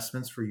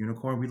investments for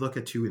Unicorn, we look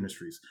at two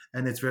industries,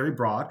 and it's very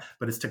broad,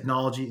 but it's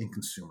technology and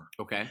consumer.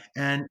 Okay.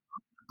 And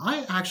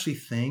I actually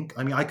think,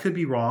 I mean, I could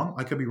be wrong.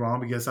 I could be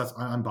wrong because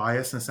I'm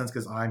biased in a sense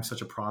because I'm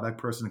such a product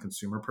person, a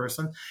consumer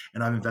person,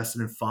 and I've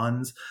invested in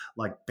funds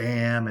like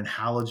BAM and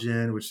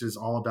Halogen, which is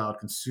all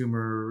about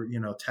consumer,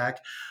 tech.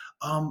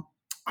 Um,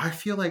 I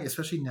feel like,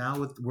 especially now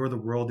with where the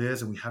world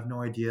is, and we have no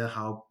idea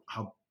how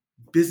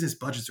business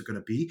budgets are going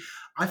to be.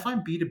 I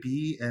find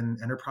B2B and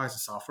enterprise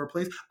and software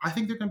plays, I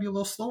think they're going to be a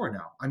little slower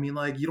now. I mean,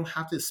 like you don't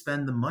have to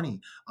spend the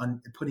money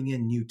on putting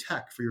in new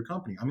tech for your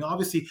company. I mean,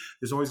 obviously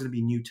there's always going to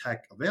be new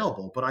tech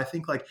available, but I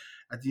think like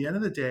at the end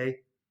of the day,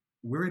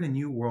 we're in a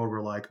new world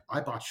where like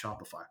I bought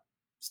Shopify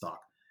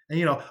stock.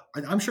 And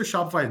I'm sure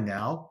Shopify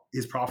now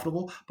is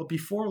profitable, but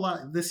before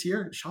this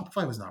year,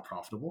 Shopify was not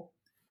profitable.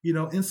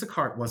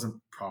 Instacart wasn't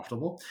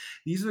profitable.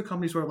 These are the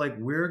companies where like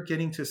we're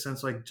getting to a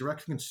sense like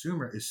direct to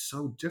consumer is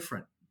so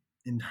different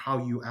in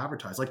how you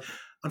advertise. Like,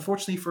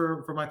 unfortunately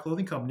for my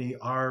clothing company,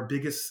 our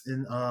biggest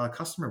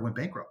customer went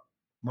bankrupt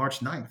March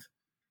 9th.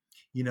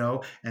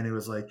 And it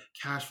was like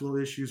cash flow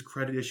issues,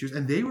 credit issues,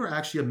 and they were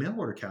actually a mail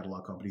order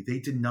catalog company. They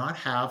did not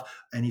have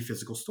any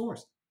physical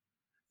stores.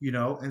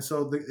 And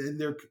so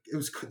it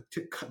was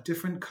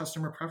different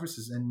customer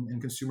preferences and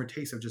consumer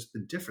tastes have just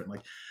been different.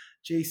 Like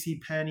J.C.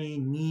 Penney,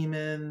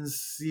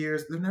 Neiman's,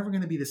 Sears, they're never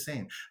going to be the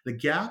same. The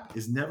Gap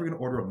is never going to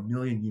order 1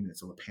 million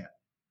units of a pant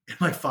in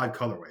like 5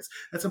 colorways.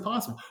 That's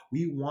impossible.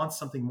 We want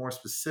something more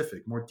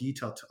specific, more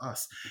detailed to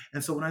us.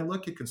 And so when I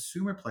look at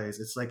consumer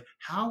plays, it's like,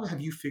 how have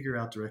you figured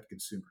out direct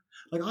consumer?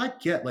 Like I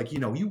get like, you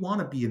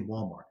want to be in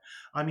Walmart.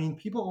 I mean,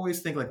 people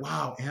always think like,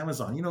 wow,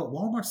 Amazon,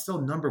 Walmart's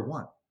still number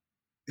one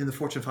in the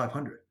Fortune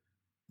 500.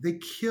 They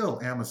kill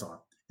Amazon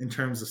in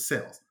terms of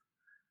sales,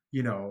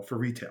 for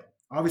retail.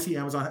 Obviously,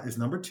 Amazon is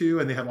number two,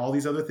 and they have all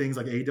these other things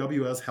like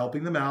AWS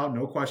helping them out,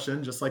 no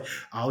question, just like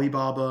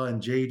Alibaba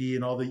and JD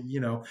and all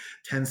the,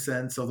 10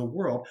 cents of the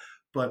world.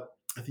 But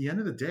at the end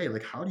of the day,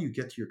 like how do you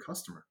get to your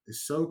customer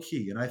is so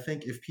key. And I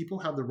think if people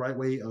have the right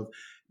way of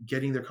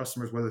getting their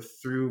customers, whether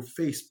through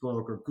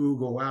Facebook or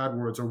Google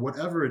AdWords or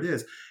whatever it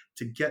is,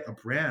 to get a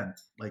brand,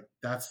 like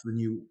that's the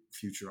new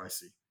future I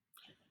see.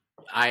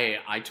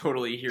 I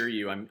totally hear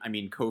you. I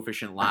mean,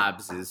 Coefficient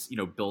Labs is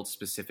built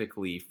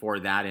specifically for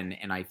that,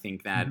 and I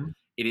think that Mm-hmm.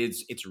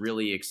 it's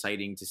really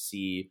exciting to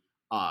see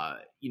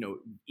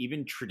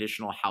even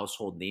traditional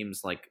household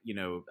names like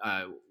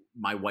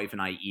my wife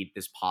and I eat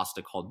this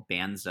pasta called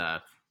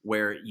Banza,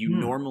 where you Mm.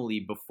 normally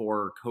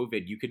before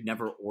COVID you could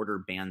never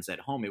order Banza at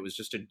home. It was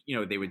just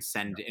they would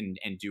send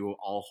and do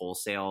all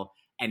wholesale.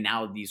 And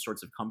now these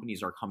sorts of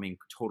companies are coming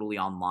totally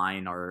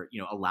online, are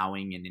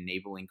allowing and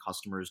enabling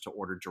customers to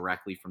order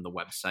directly from the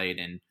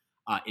website. And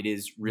it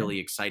is Yeah. really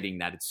exciting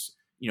that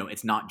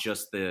it's not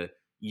just the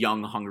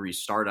young hungry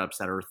startups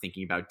that are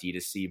thinking about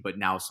D2C, but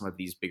now some of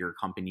these bigger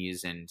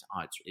companies. And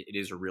it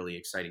is a really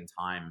exciting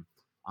time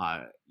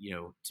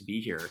to be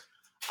here.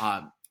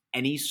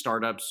 Any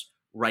startups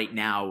right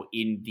now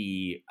in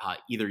the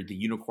either the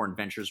Unicorn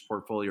Ventures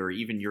portfolio or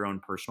even your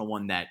own personal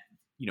one that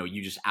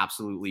you just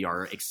absolutely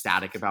are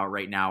ecstatic about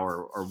right now,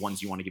 or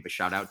ones you want to give a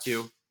shout out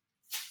to?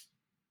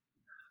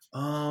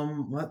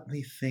 Let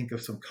me think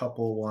of some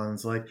couple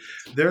ones. Like,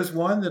 there's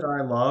one that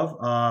I love.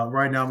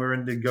 Right now, we're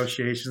in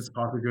negotiations to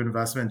possibly do an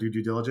investment and do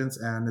due diligence,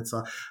 and it's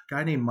a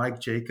guy named Mike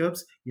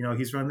Jacobs.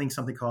 He's running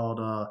something called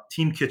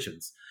Team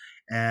Kitchens,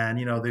 and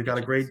they've got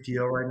a great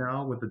deal right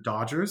now with the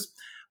Dodgers.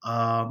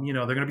 They're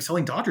going to be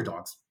selling Dodger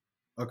dogs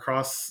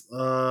across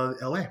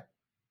LA,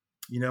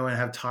 and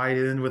have tied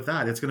in with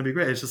that. It's going to be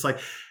great. It's just like,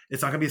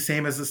 it's not going to be the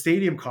same as the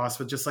stadium cost,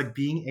 but just like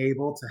being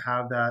able to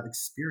have that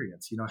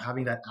experience,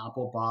 having that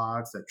Apple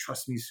box, that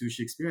Trust Me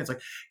Sushi experience.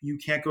 Like, you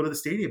can't go to the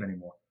stadium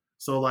anymore.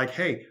 So like,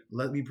 hey,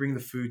 let me bring the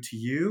food to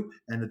you.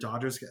 And the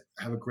Dodgers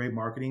have a great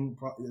marketing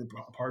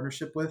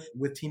partnership with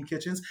Team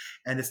Kitchens.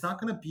 And it's not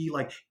going to be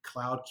like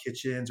Cloud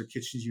Kitchens or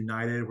Kitchens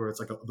United, where it's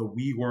like the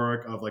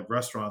WeWork of like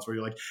restaurants, where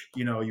you're like,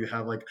 you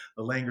have like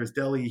a Langer's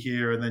Deli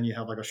here, and then you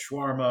have like a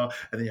shawarma,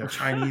 and then you have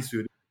Chinese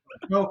food.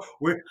 No,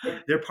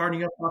 they're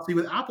partnering up possibly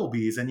with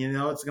Applebee's, and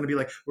it's going to be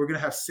like, we're going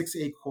to have 6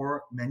 to 8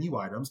 core menu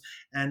items,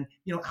 and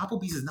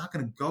Applebee's is not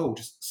going to go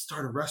just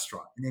start a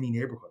restaurant in any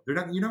neighborhood. You're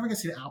never going to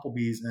see an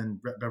Applebee's in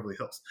Beverly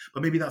Hills,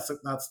 but maybe that's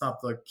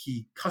not the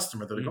key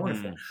customer that they're going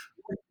for.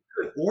 You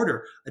could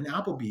order an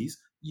Applebee's,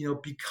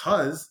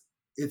 because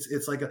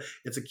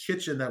it's a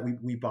kitchen that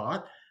we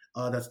bought.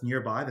 That's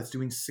nearby, that's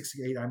doing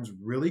 68 items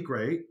really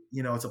great.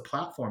 It's a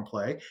platform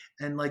play,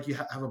 and like, you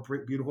have a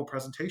beautiful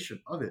presentation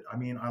of it. I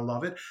mean, I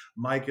love it.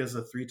 Mike is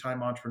a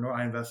 3-time entrepreneur.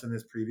 I invested in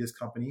his previous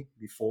company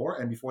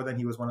before, and before then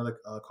he was one of the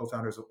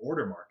co-founders of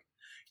Ordermark,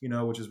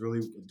 which has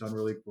really done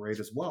really great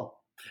as well.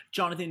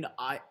 Jonathan,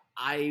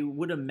 I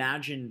would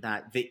imagine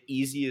that the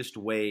easiest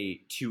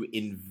way to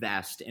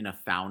invest in a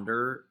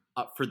founder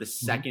for the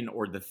second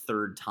or the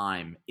third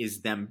time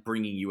is them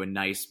bringing you a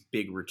nice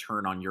big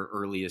return on your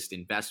earliest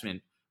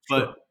investment.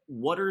 But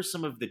what are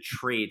some of the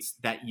traits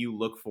that you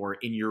look for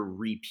in your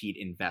repeat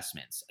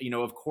investments?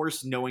 Of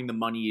course, knowing the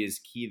money is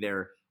key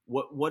there.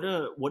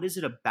 What is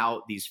it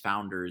about these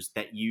founders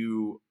that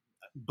you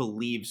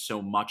believe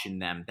so much in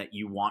them that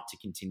you want to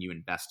continue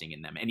investing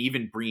in them, and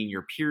even bringing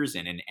your peers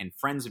in and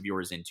friends of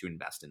yours in to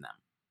invest in them?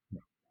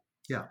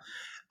 Yeah.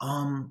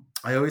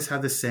 I always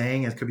have this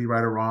saying, it could be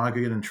right or wrong, I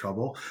could get in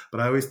trouble, but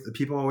I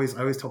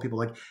always tell people,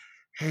 like,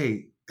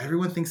 hey,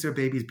 everyone thinks their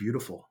baby's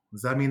beautiful.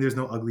 Does that mean there's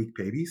no ugly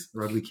babies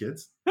or ugly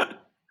kids?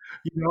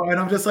 And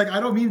I'm just like, I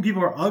don't mean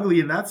people are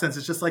ugly in that sense.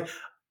 It's just like,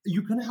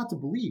 you're going to have to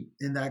believe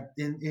in that,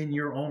 in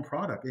your own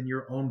product, in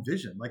your own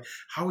vision. Like,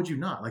 how would you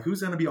not? Like,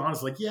 who's going to be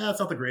honest? Like, yeah, it's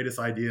not the greatest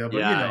idea, but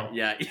yeah.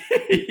 Like,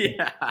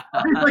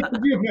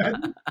 could you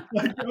imagine?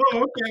 Like, oh,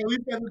 okay,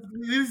 at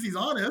least he's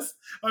honest.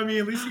 I mean,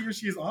 at least he or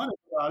she is honest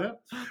about it.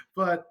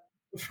 But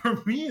for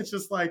me, it's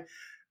just like,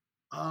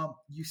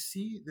 you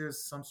see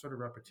there's some sort of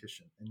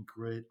repetition in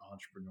great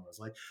entrepreneurs.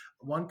 Like,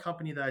 one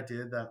company that I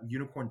did that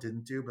Unicorn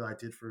didn't do, but I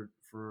did for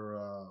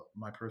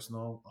my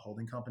personal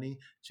holding company,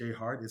 Jay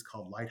Hart, is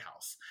called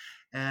Lighthouse.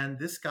 And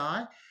this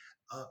guy,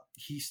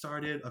 he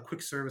started a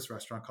quick service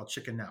restaurant called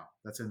Chicken Now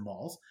that's in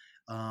malls.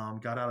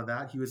 Got out of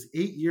that. He was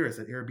 8 years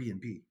at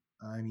Airbnb.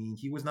 I mean,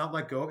 he was not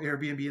let go of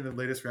Airbnb in the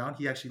latest round.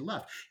 He actually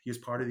left. He was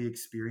part of the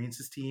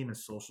experiences team and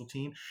social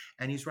team.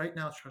 And he's right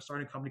now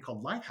starting a company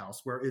called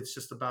Lighthouse, where it's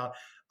just about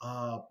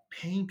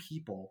paying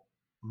people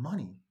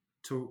money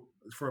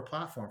for a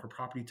platform, for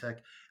property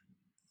tech,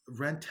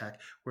 rent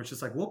tech, where it's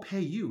just like, we'll pay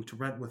you to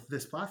rent with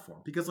this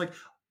platform. Because like,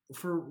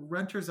 for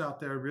renters out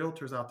there,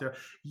 realtors out there,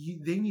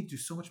 they need to do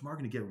so much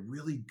marketing to get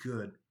really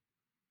good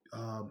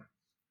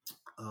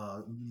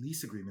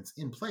lease agreements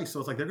in place. So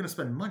it's like, they're going to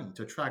spend money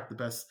to attract the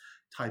best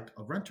type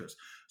of renters.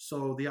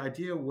 So the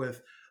idea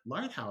with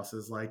Lighthouse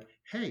is like,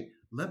 hey,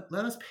 let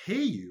us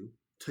pay you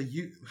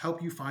to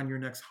help you find your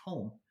next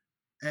home,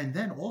 and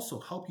then also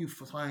help you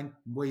find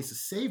ways to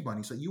save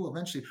money, so you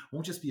eventually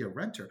won't just be a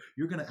renter,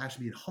 you're going to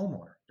actually be a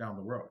homeowner down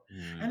the road.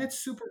 And it's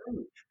super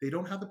early. They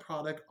don't have the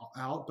product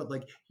out, but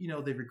like,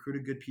 they've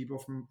recruited good people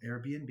from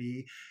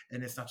Airbnb,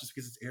 and it's not just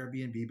because it's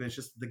Airbnb, but it's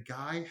just the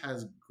guy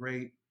has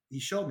great, he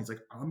showed me, he's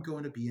like, I'm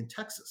going to be in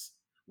Texas.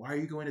 Why are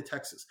you going to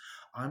Texas?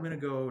 I'm going to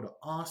go to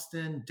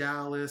Austin,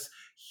 Dallas,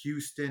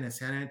 Houston, and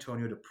San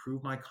Antonio to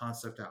prove my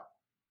concept out.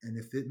 And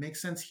if it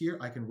makes sense here,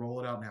 I can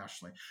roll it out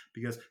nationally,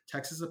 because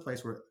Texas is a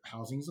place where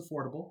housing is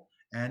affordable,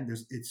 and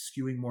it's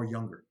skewing more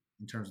younger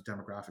in terms of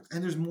demographics.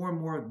 And there's more and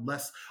more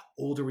less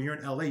older. When you're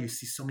in LA, you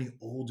see so many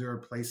older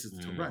places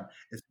to rent.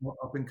 It's more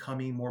up and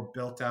coming, more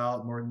built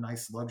out, more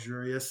nice,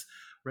 luxurious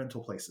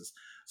rental places.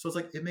 So it's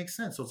like, it makes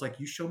sense. So it's like,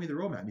 you show me the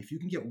roadmap. If you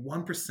can get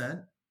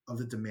 1% of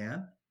the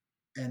demand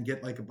and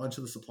get like a bunch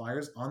of the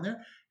suppliers on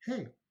there,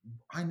 hey,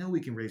 I know we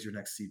can raise your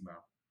next seed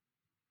round.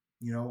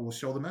 We'll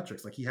show the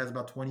metrics. Like, he has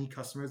about 20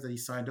 customers that he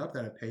signed up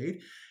that have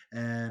paid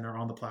and are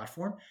on the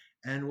platform,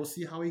 and we'll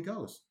see how he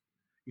goes.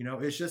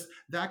 It's just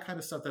that kind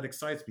of stuff that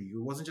excites me.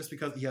 It wasn't just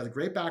because he has a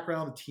great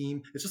background, the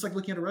team. It's just like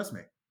looking at a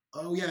resume.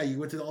 Oh yeah, you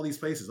went to all these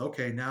places.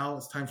 Okay, now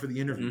it's time for the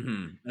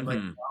interview. And like,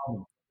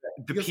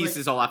 the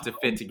pieces all have to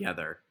fit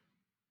together.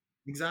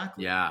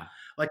 Exactly. Yeah.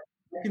 Like,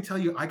 I can tell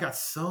you, I got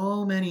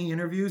so many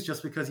interviews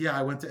just because, yeah,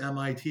 I went to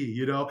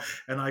MIT,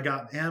 and I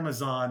got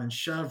Amazon and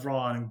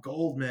Chevron and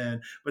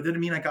Goldman, but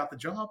didn't mean I got the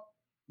job.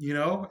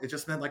 It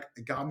just meant like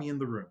it got me in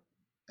the room.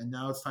 And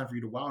now it's time for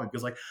you to wow me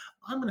because, like,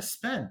 I'm going to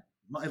spend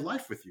my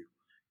life with you.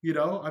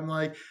 I'm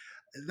like,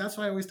 that's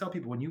why I always tell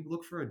people when you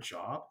look for a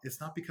job, it's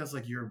not because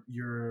like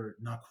you're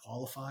not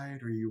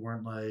qualified or you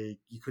weren't like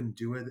you couldn't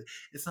do it.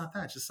 It's not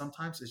that. It's just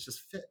sometimes it's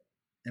just fit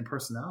and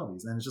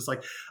personalities, and it's just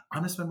like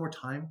I'm gonna spend more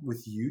time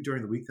with you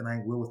during the week than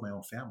I will with my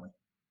own family.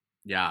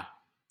 Yeah.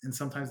 And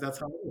sometimes that's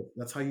how it is.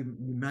 That's how you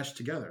mesh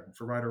together,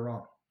 for right or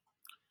wrong.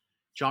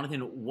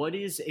 Jonathan, what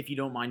is, if you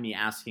don't mind me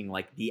asking,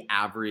 like the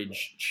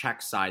average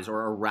check size or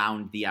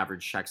around the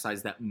average check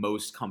size that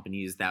most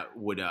companies that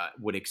would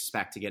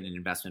expect to get an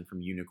investment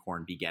from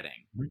Unicorn be getting?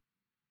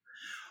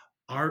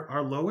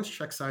 Our lowest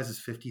check size is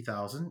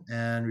 50,000,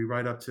 and we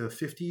write up to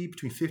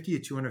between 50 to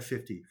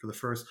 250 for the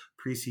first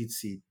pre-seed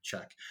seed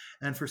check.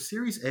 And for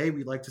Series A,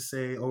 we like to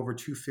say over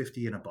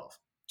 250 and above.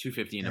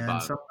 250 and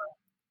above.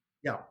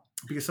 Yeah.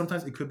 Because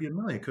sometimes it could be $1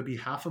 million, it could be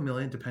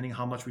 $500,000, depending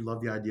how much we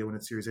love the idea when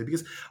it's Series A.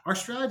 Because our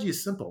strategy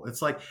is simple.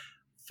 It's like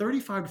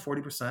 35 to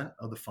 40%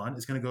 of the fund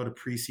is going to go to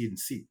pre-seed and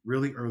seed,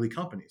 really early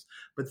companies.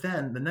 But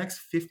then the next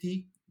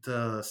 50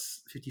 to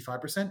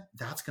 55%,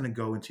 that's going to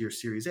go into your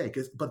Series A.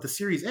 But the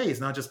Series A is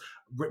not just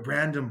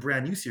brand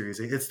new Series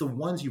A. It's the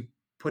ones you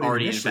put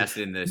already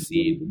invested in the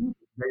seed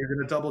that you're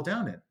going to double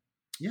down in.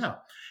 Yeah.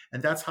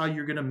 And that's how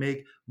you're going to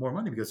make more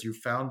money, because you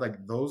found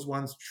like those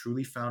ones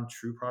truly found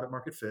true product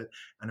market fit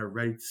and are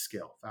ready to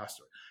scale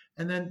faster.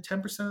 And then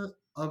 10%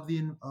 of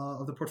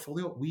the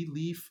portfolio we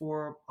leave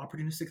for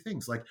opportunistic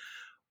things. Like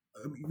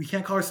we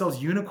can't call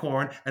ourselves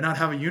unicorn and not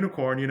have a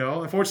unicorn,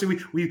 Unfortunately,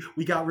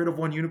 we got rid of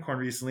one unicorn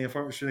recently,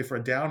 unfortunately for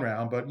a down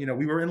round, but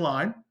we were in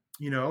line.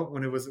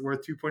 When it was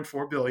worth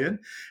 2.4 billion,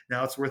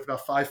 now it's worth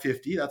about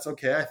 550. That's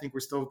okay. I think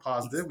we're still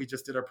positive. We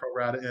just did our pro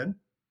rata in.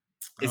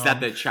 Is that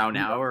the Chow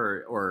Now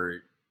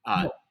or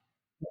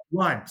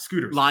Lime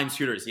Scooters? Lime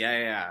Scooters,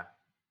 yeah.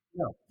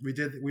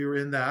 We were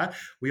in that.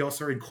 We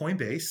also are in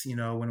Coinbase,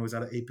 when it was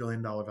at an $8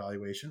 billion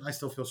valuation. I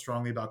still feel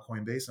strongly about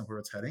Coinbase and where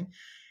it's heading.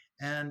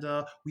 And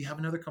we have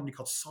another company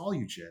called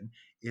Solugen.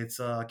 It's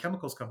a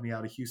chemicals company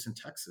out of Houston,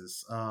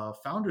 Texas.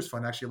 Founders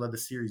Fund actually led the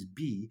Series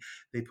B.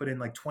 They put in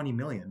like 20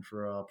 million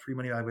for a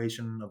pre-money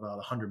valuation of about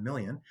 100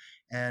 million.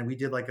 And we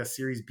did like a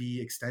Series B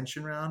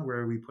extension round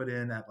where we put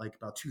in at like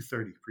about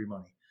 230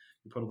 pre-money.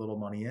 We put a little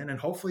money in, and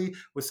hopefully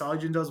with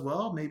Solugen does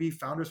well, maybe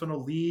Founders Fund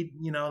will lead,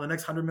 the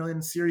next 100 million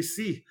Series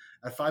C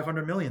at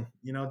 500 million,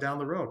 down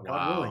the road. Wow.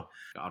 God willing.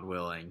 God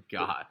willing.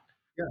 God.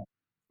 Yeah.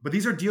 But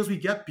these are deals we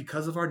get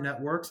because of our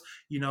networks.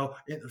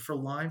 For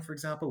Lime, for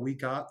example, we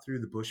got through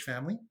the Bush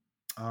family,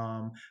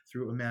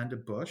 through Amanda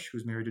Bush,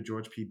 who's married to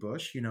George P.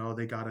 Bush.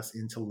 They got us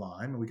into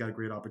Lime, and we got a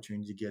great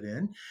opportunity to get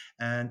in.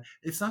 And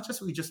it's not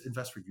just we just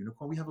invest for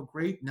Unicorn. We have a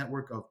great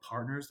network of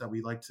partners that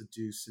we like to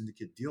do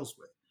syndicate deals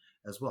with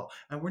as well.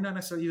 And we're not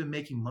necessarily even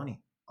making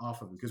money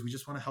off of it, because we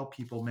just want to help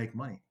people make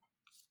money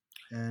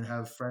and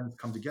have friends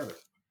come together.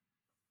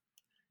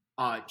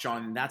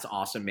 John, that's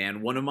awesome,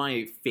 man. One of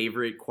my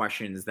favorite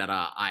questions that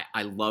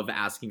I love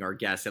asking our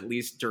guests, at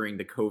least during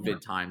the COVID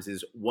times,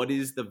 is what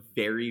is the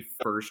very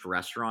first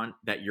restaurant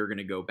that you're going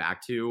to go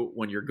back to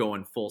when you're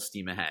going full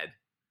steam ahead?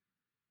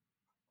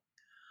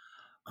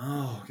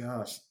 Oh,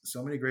 gosh.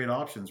 So many great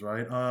options,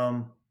 right?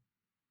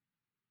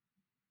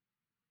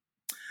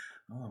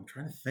 I'm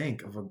trying to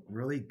think of a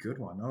really good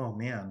one. Oh,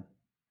 man.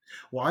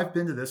 Well, I've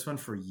been to this one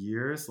for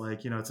years.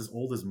 Like, it's as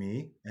old as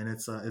me, and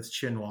it's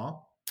Chinois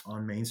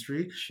on Main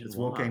Street. Chinois. It's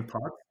Wolfgang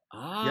Park.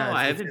 Oh, yeah,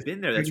 I haven't been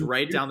there. That's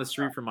right down the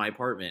street from my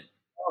apartment.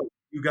 Oh,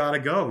 you gotta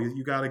go.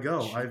 You gotta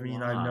go. Chinois. I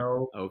mean, I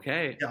know.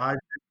 Okay. Yeah, I've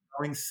been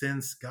going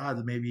since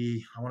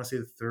maybe I want to say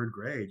the third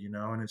grade.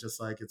 And it's just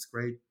like it's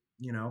great.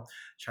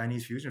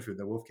 Chinese fusion food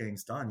that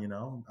Wolfgang's done.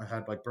 I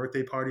had like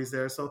birthday parties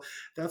there, so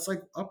that's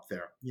like up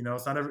there.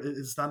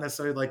 It's not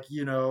necessarily like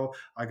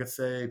I could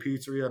say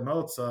Pizzeria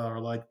Mozza or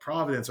like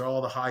Providence or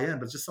all the high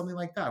end, but just something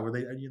like that where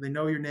they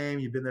know your name,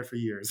 you've been there for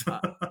years.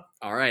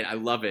 All right, I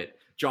love it.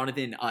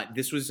 Jonathan,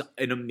 this was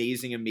an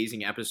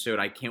amazing episode.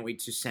 I can't wait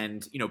to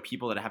send,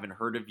 people that haven't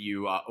heard of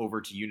you over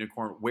to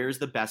Unicorn. Where's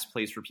the best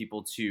place for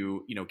people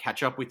to,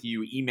 catch up with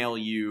you, email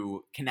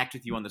you, connect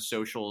with you on the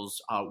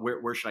socials?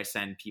 Where should I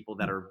send people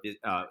that are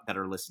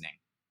listening?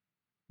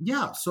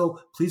 Yeah, so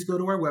please go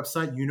to our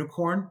website,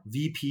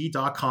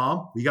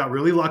 unicornvp.com. We got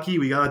really lucky.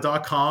 We got a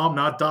 .com,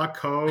 not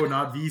 .co,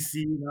 not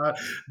VC, not,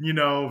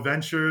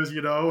 ventures,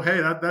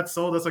 Hey, that's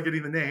sold us on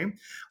getting the name.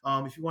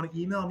 If you want to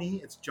email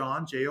me, it's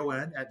John,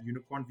 Jon, at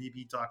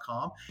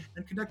unicornvp.com,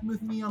 and connect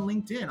with me on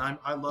LinkedIn.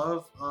 I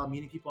love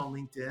meeting people on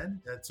LinkedIn.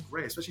 That's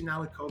great, especially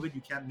now with COVID,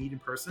 you can't meet in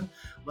person.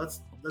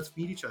 Let's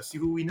meet each other, see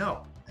who we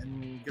know,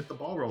 and get the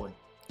ball rolling.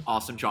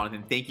 Awesome,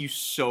 Jonathan. Thank you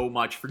so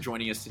much for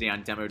joining us today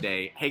on Demo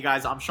Day. Hey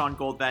guys, I'm Sean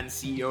Goldvan,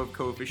 CEO of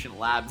Coefficient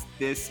Labs.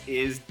 This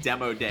is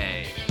Demo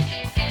Day.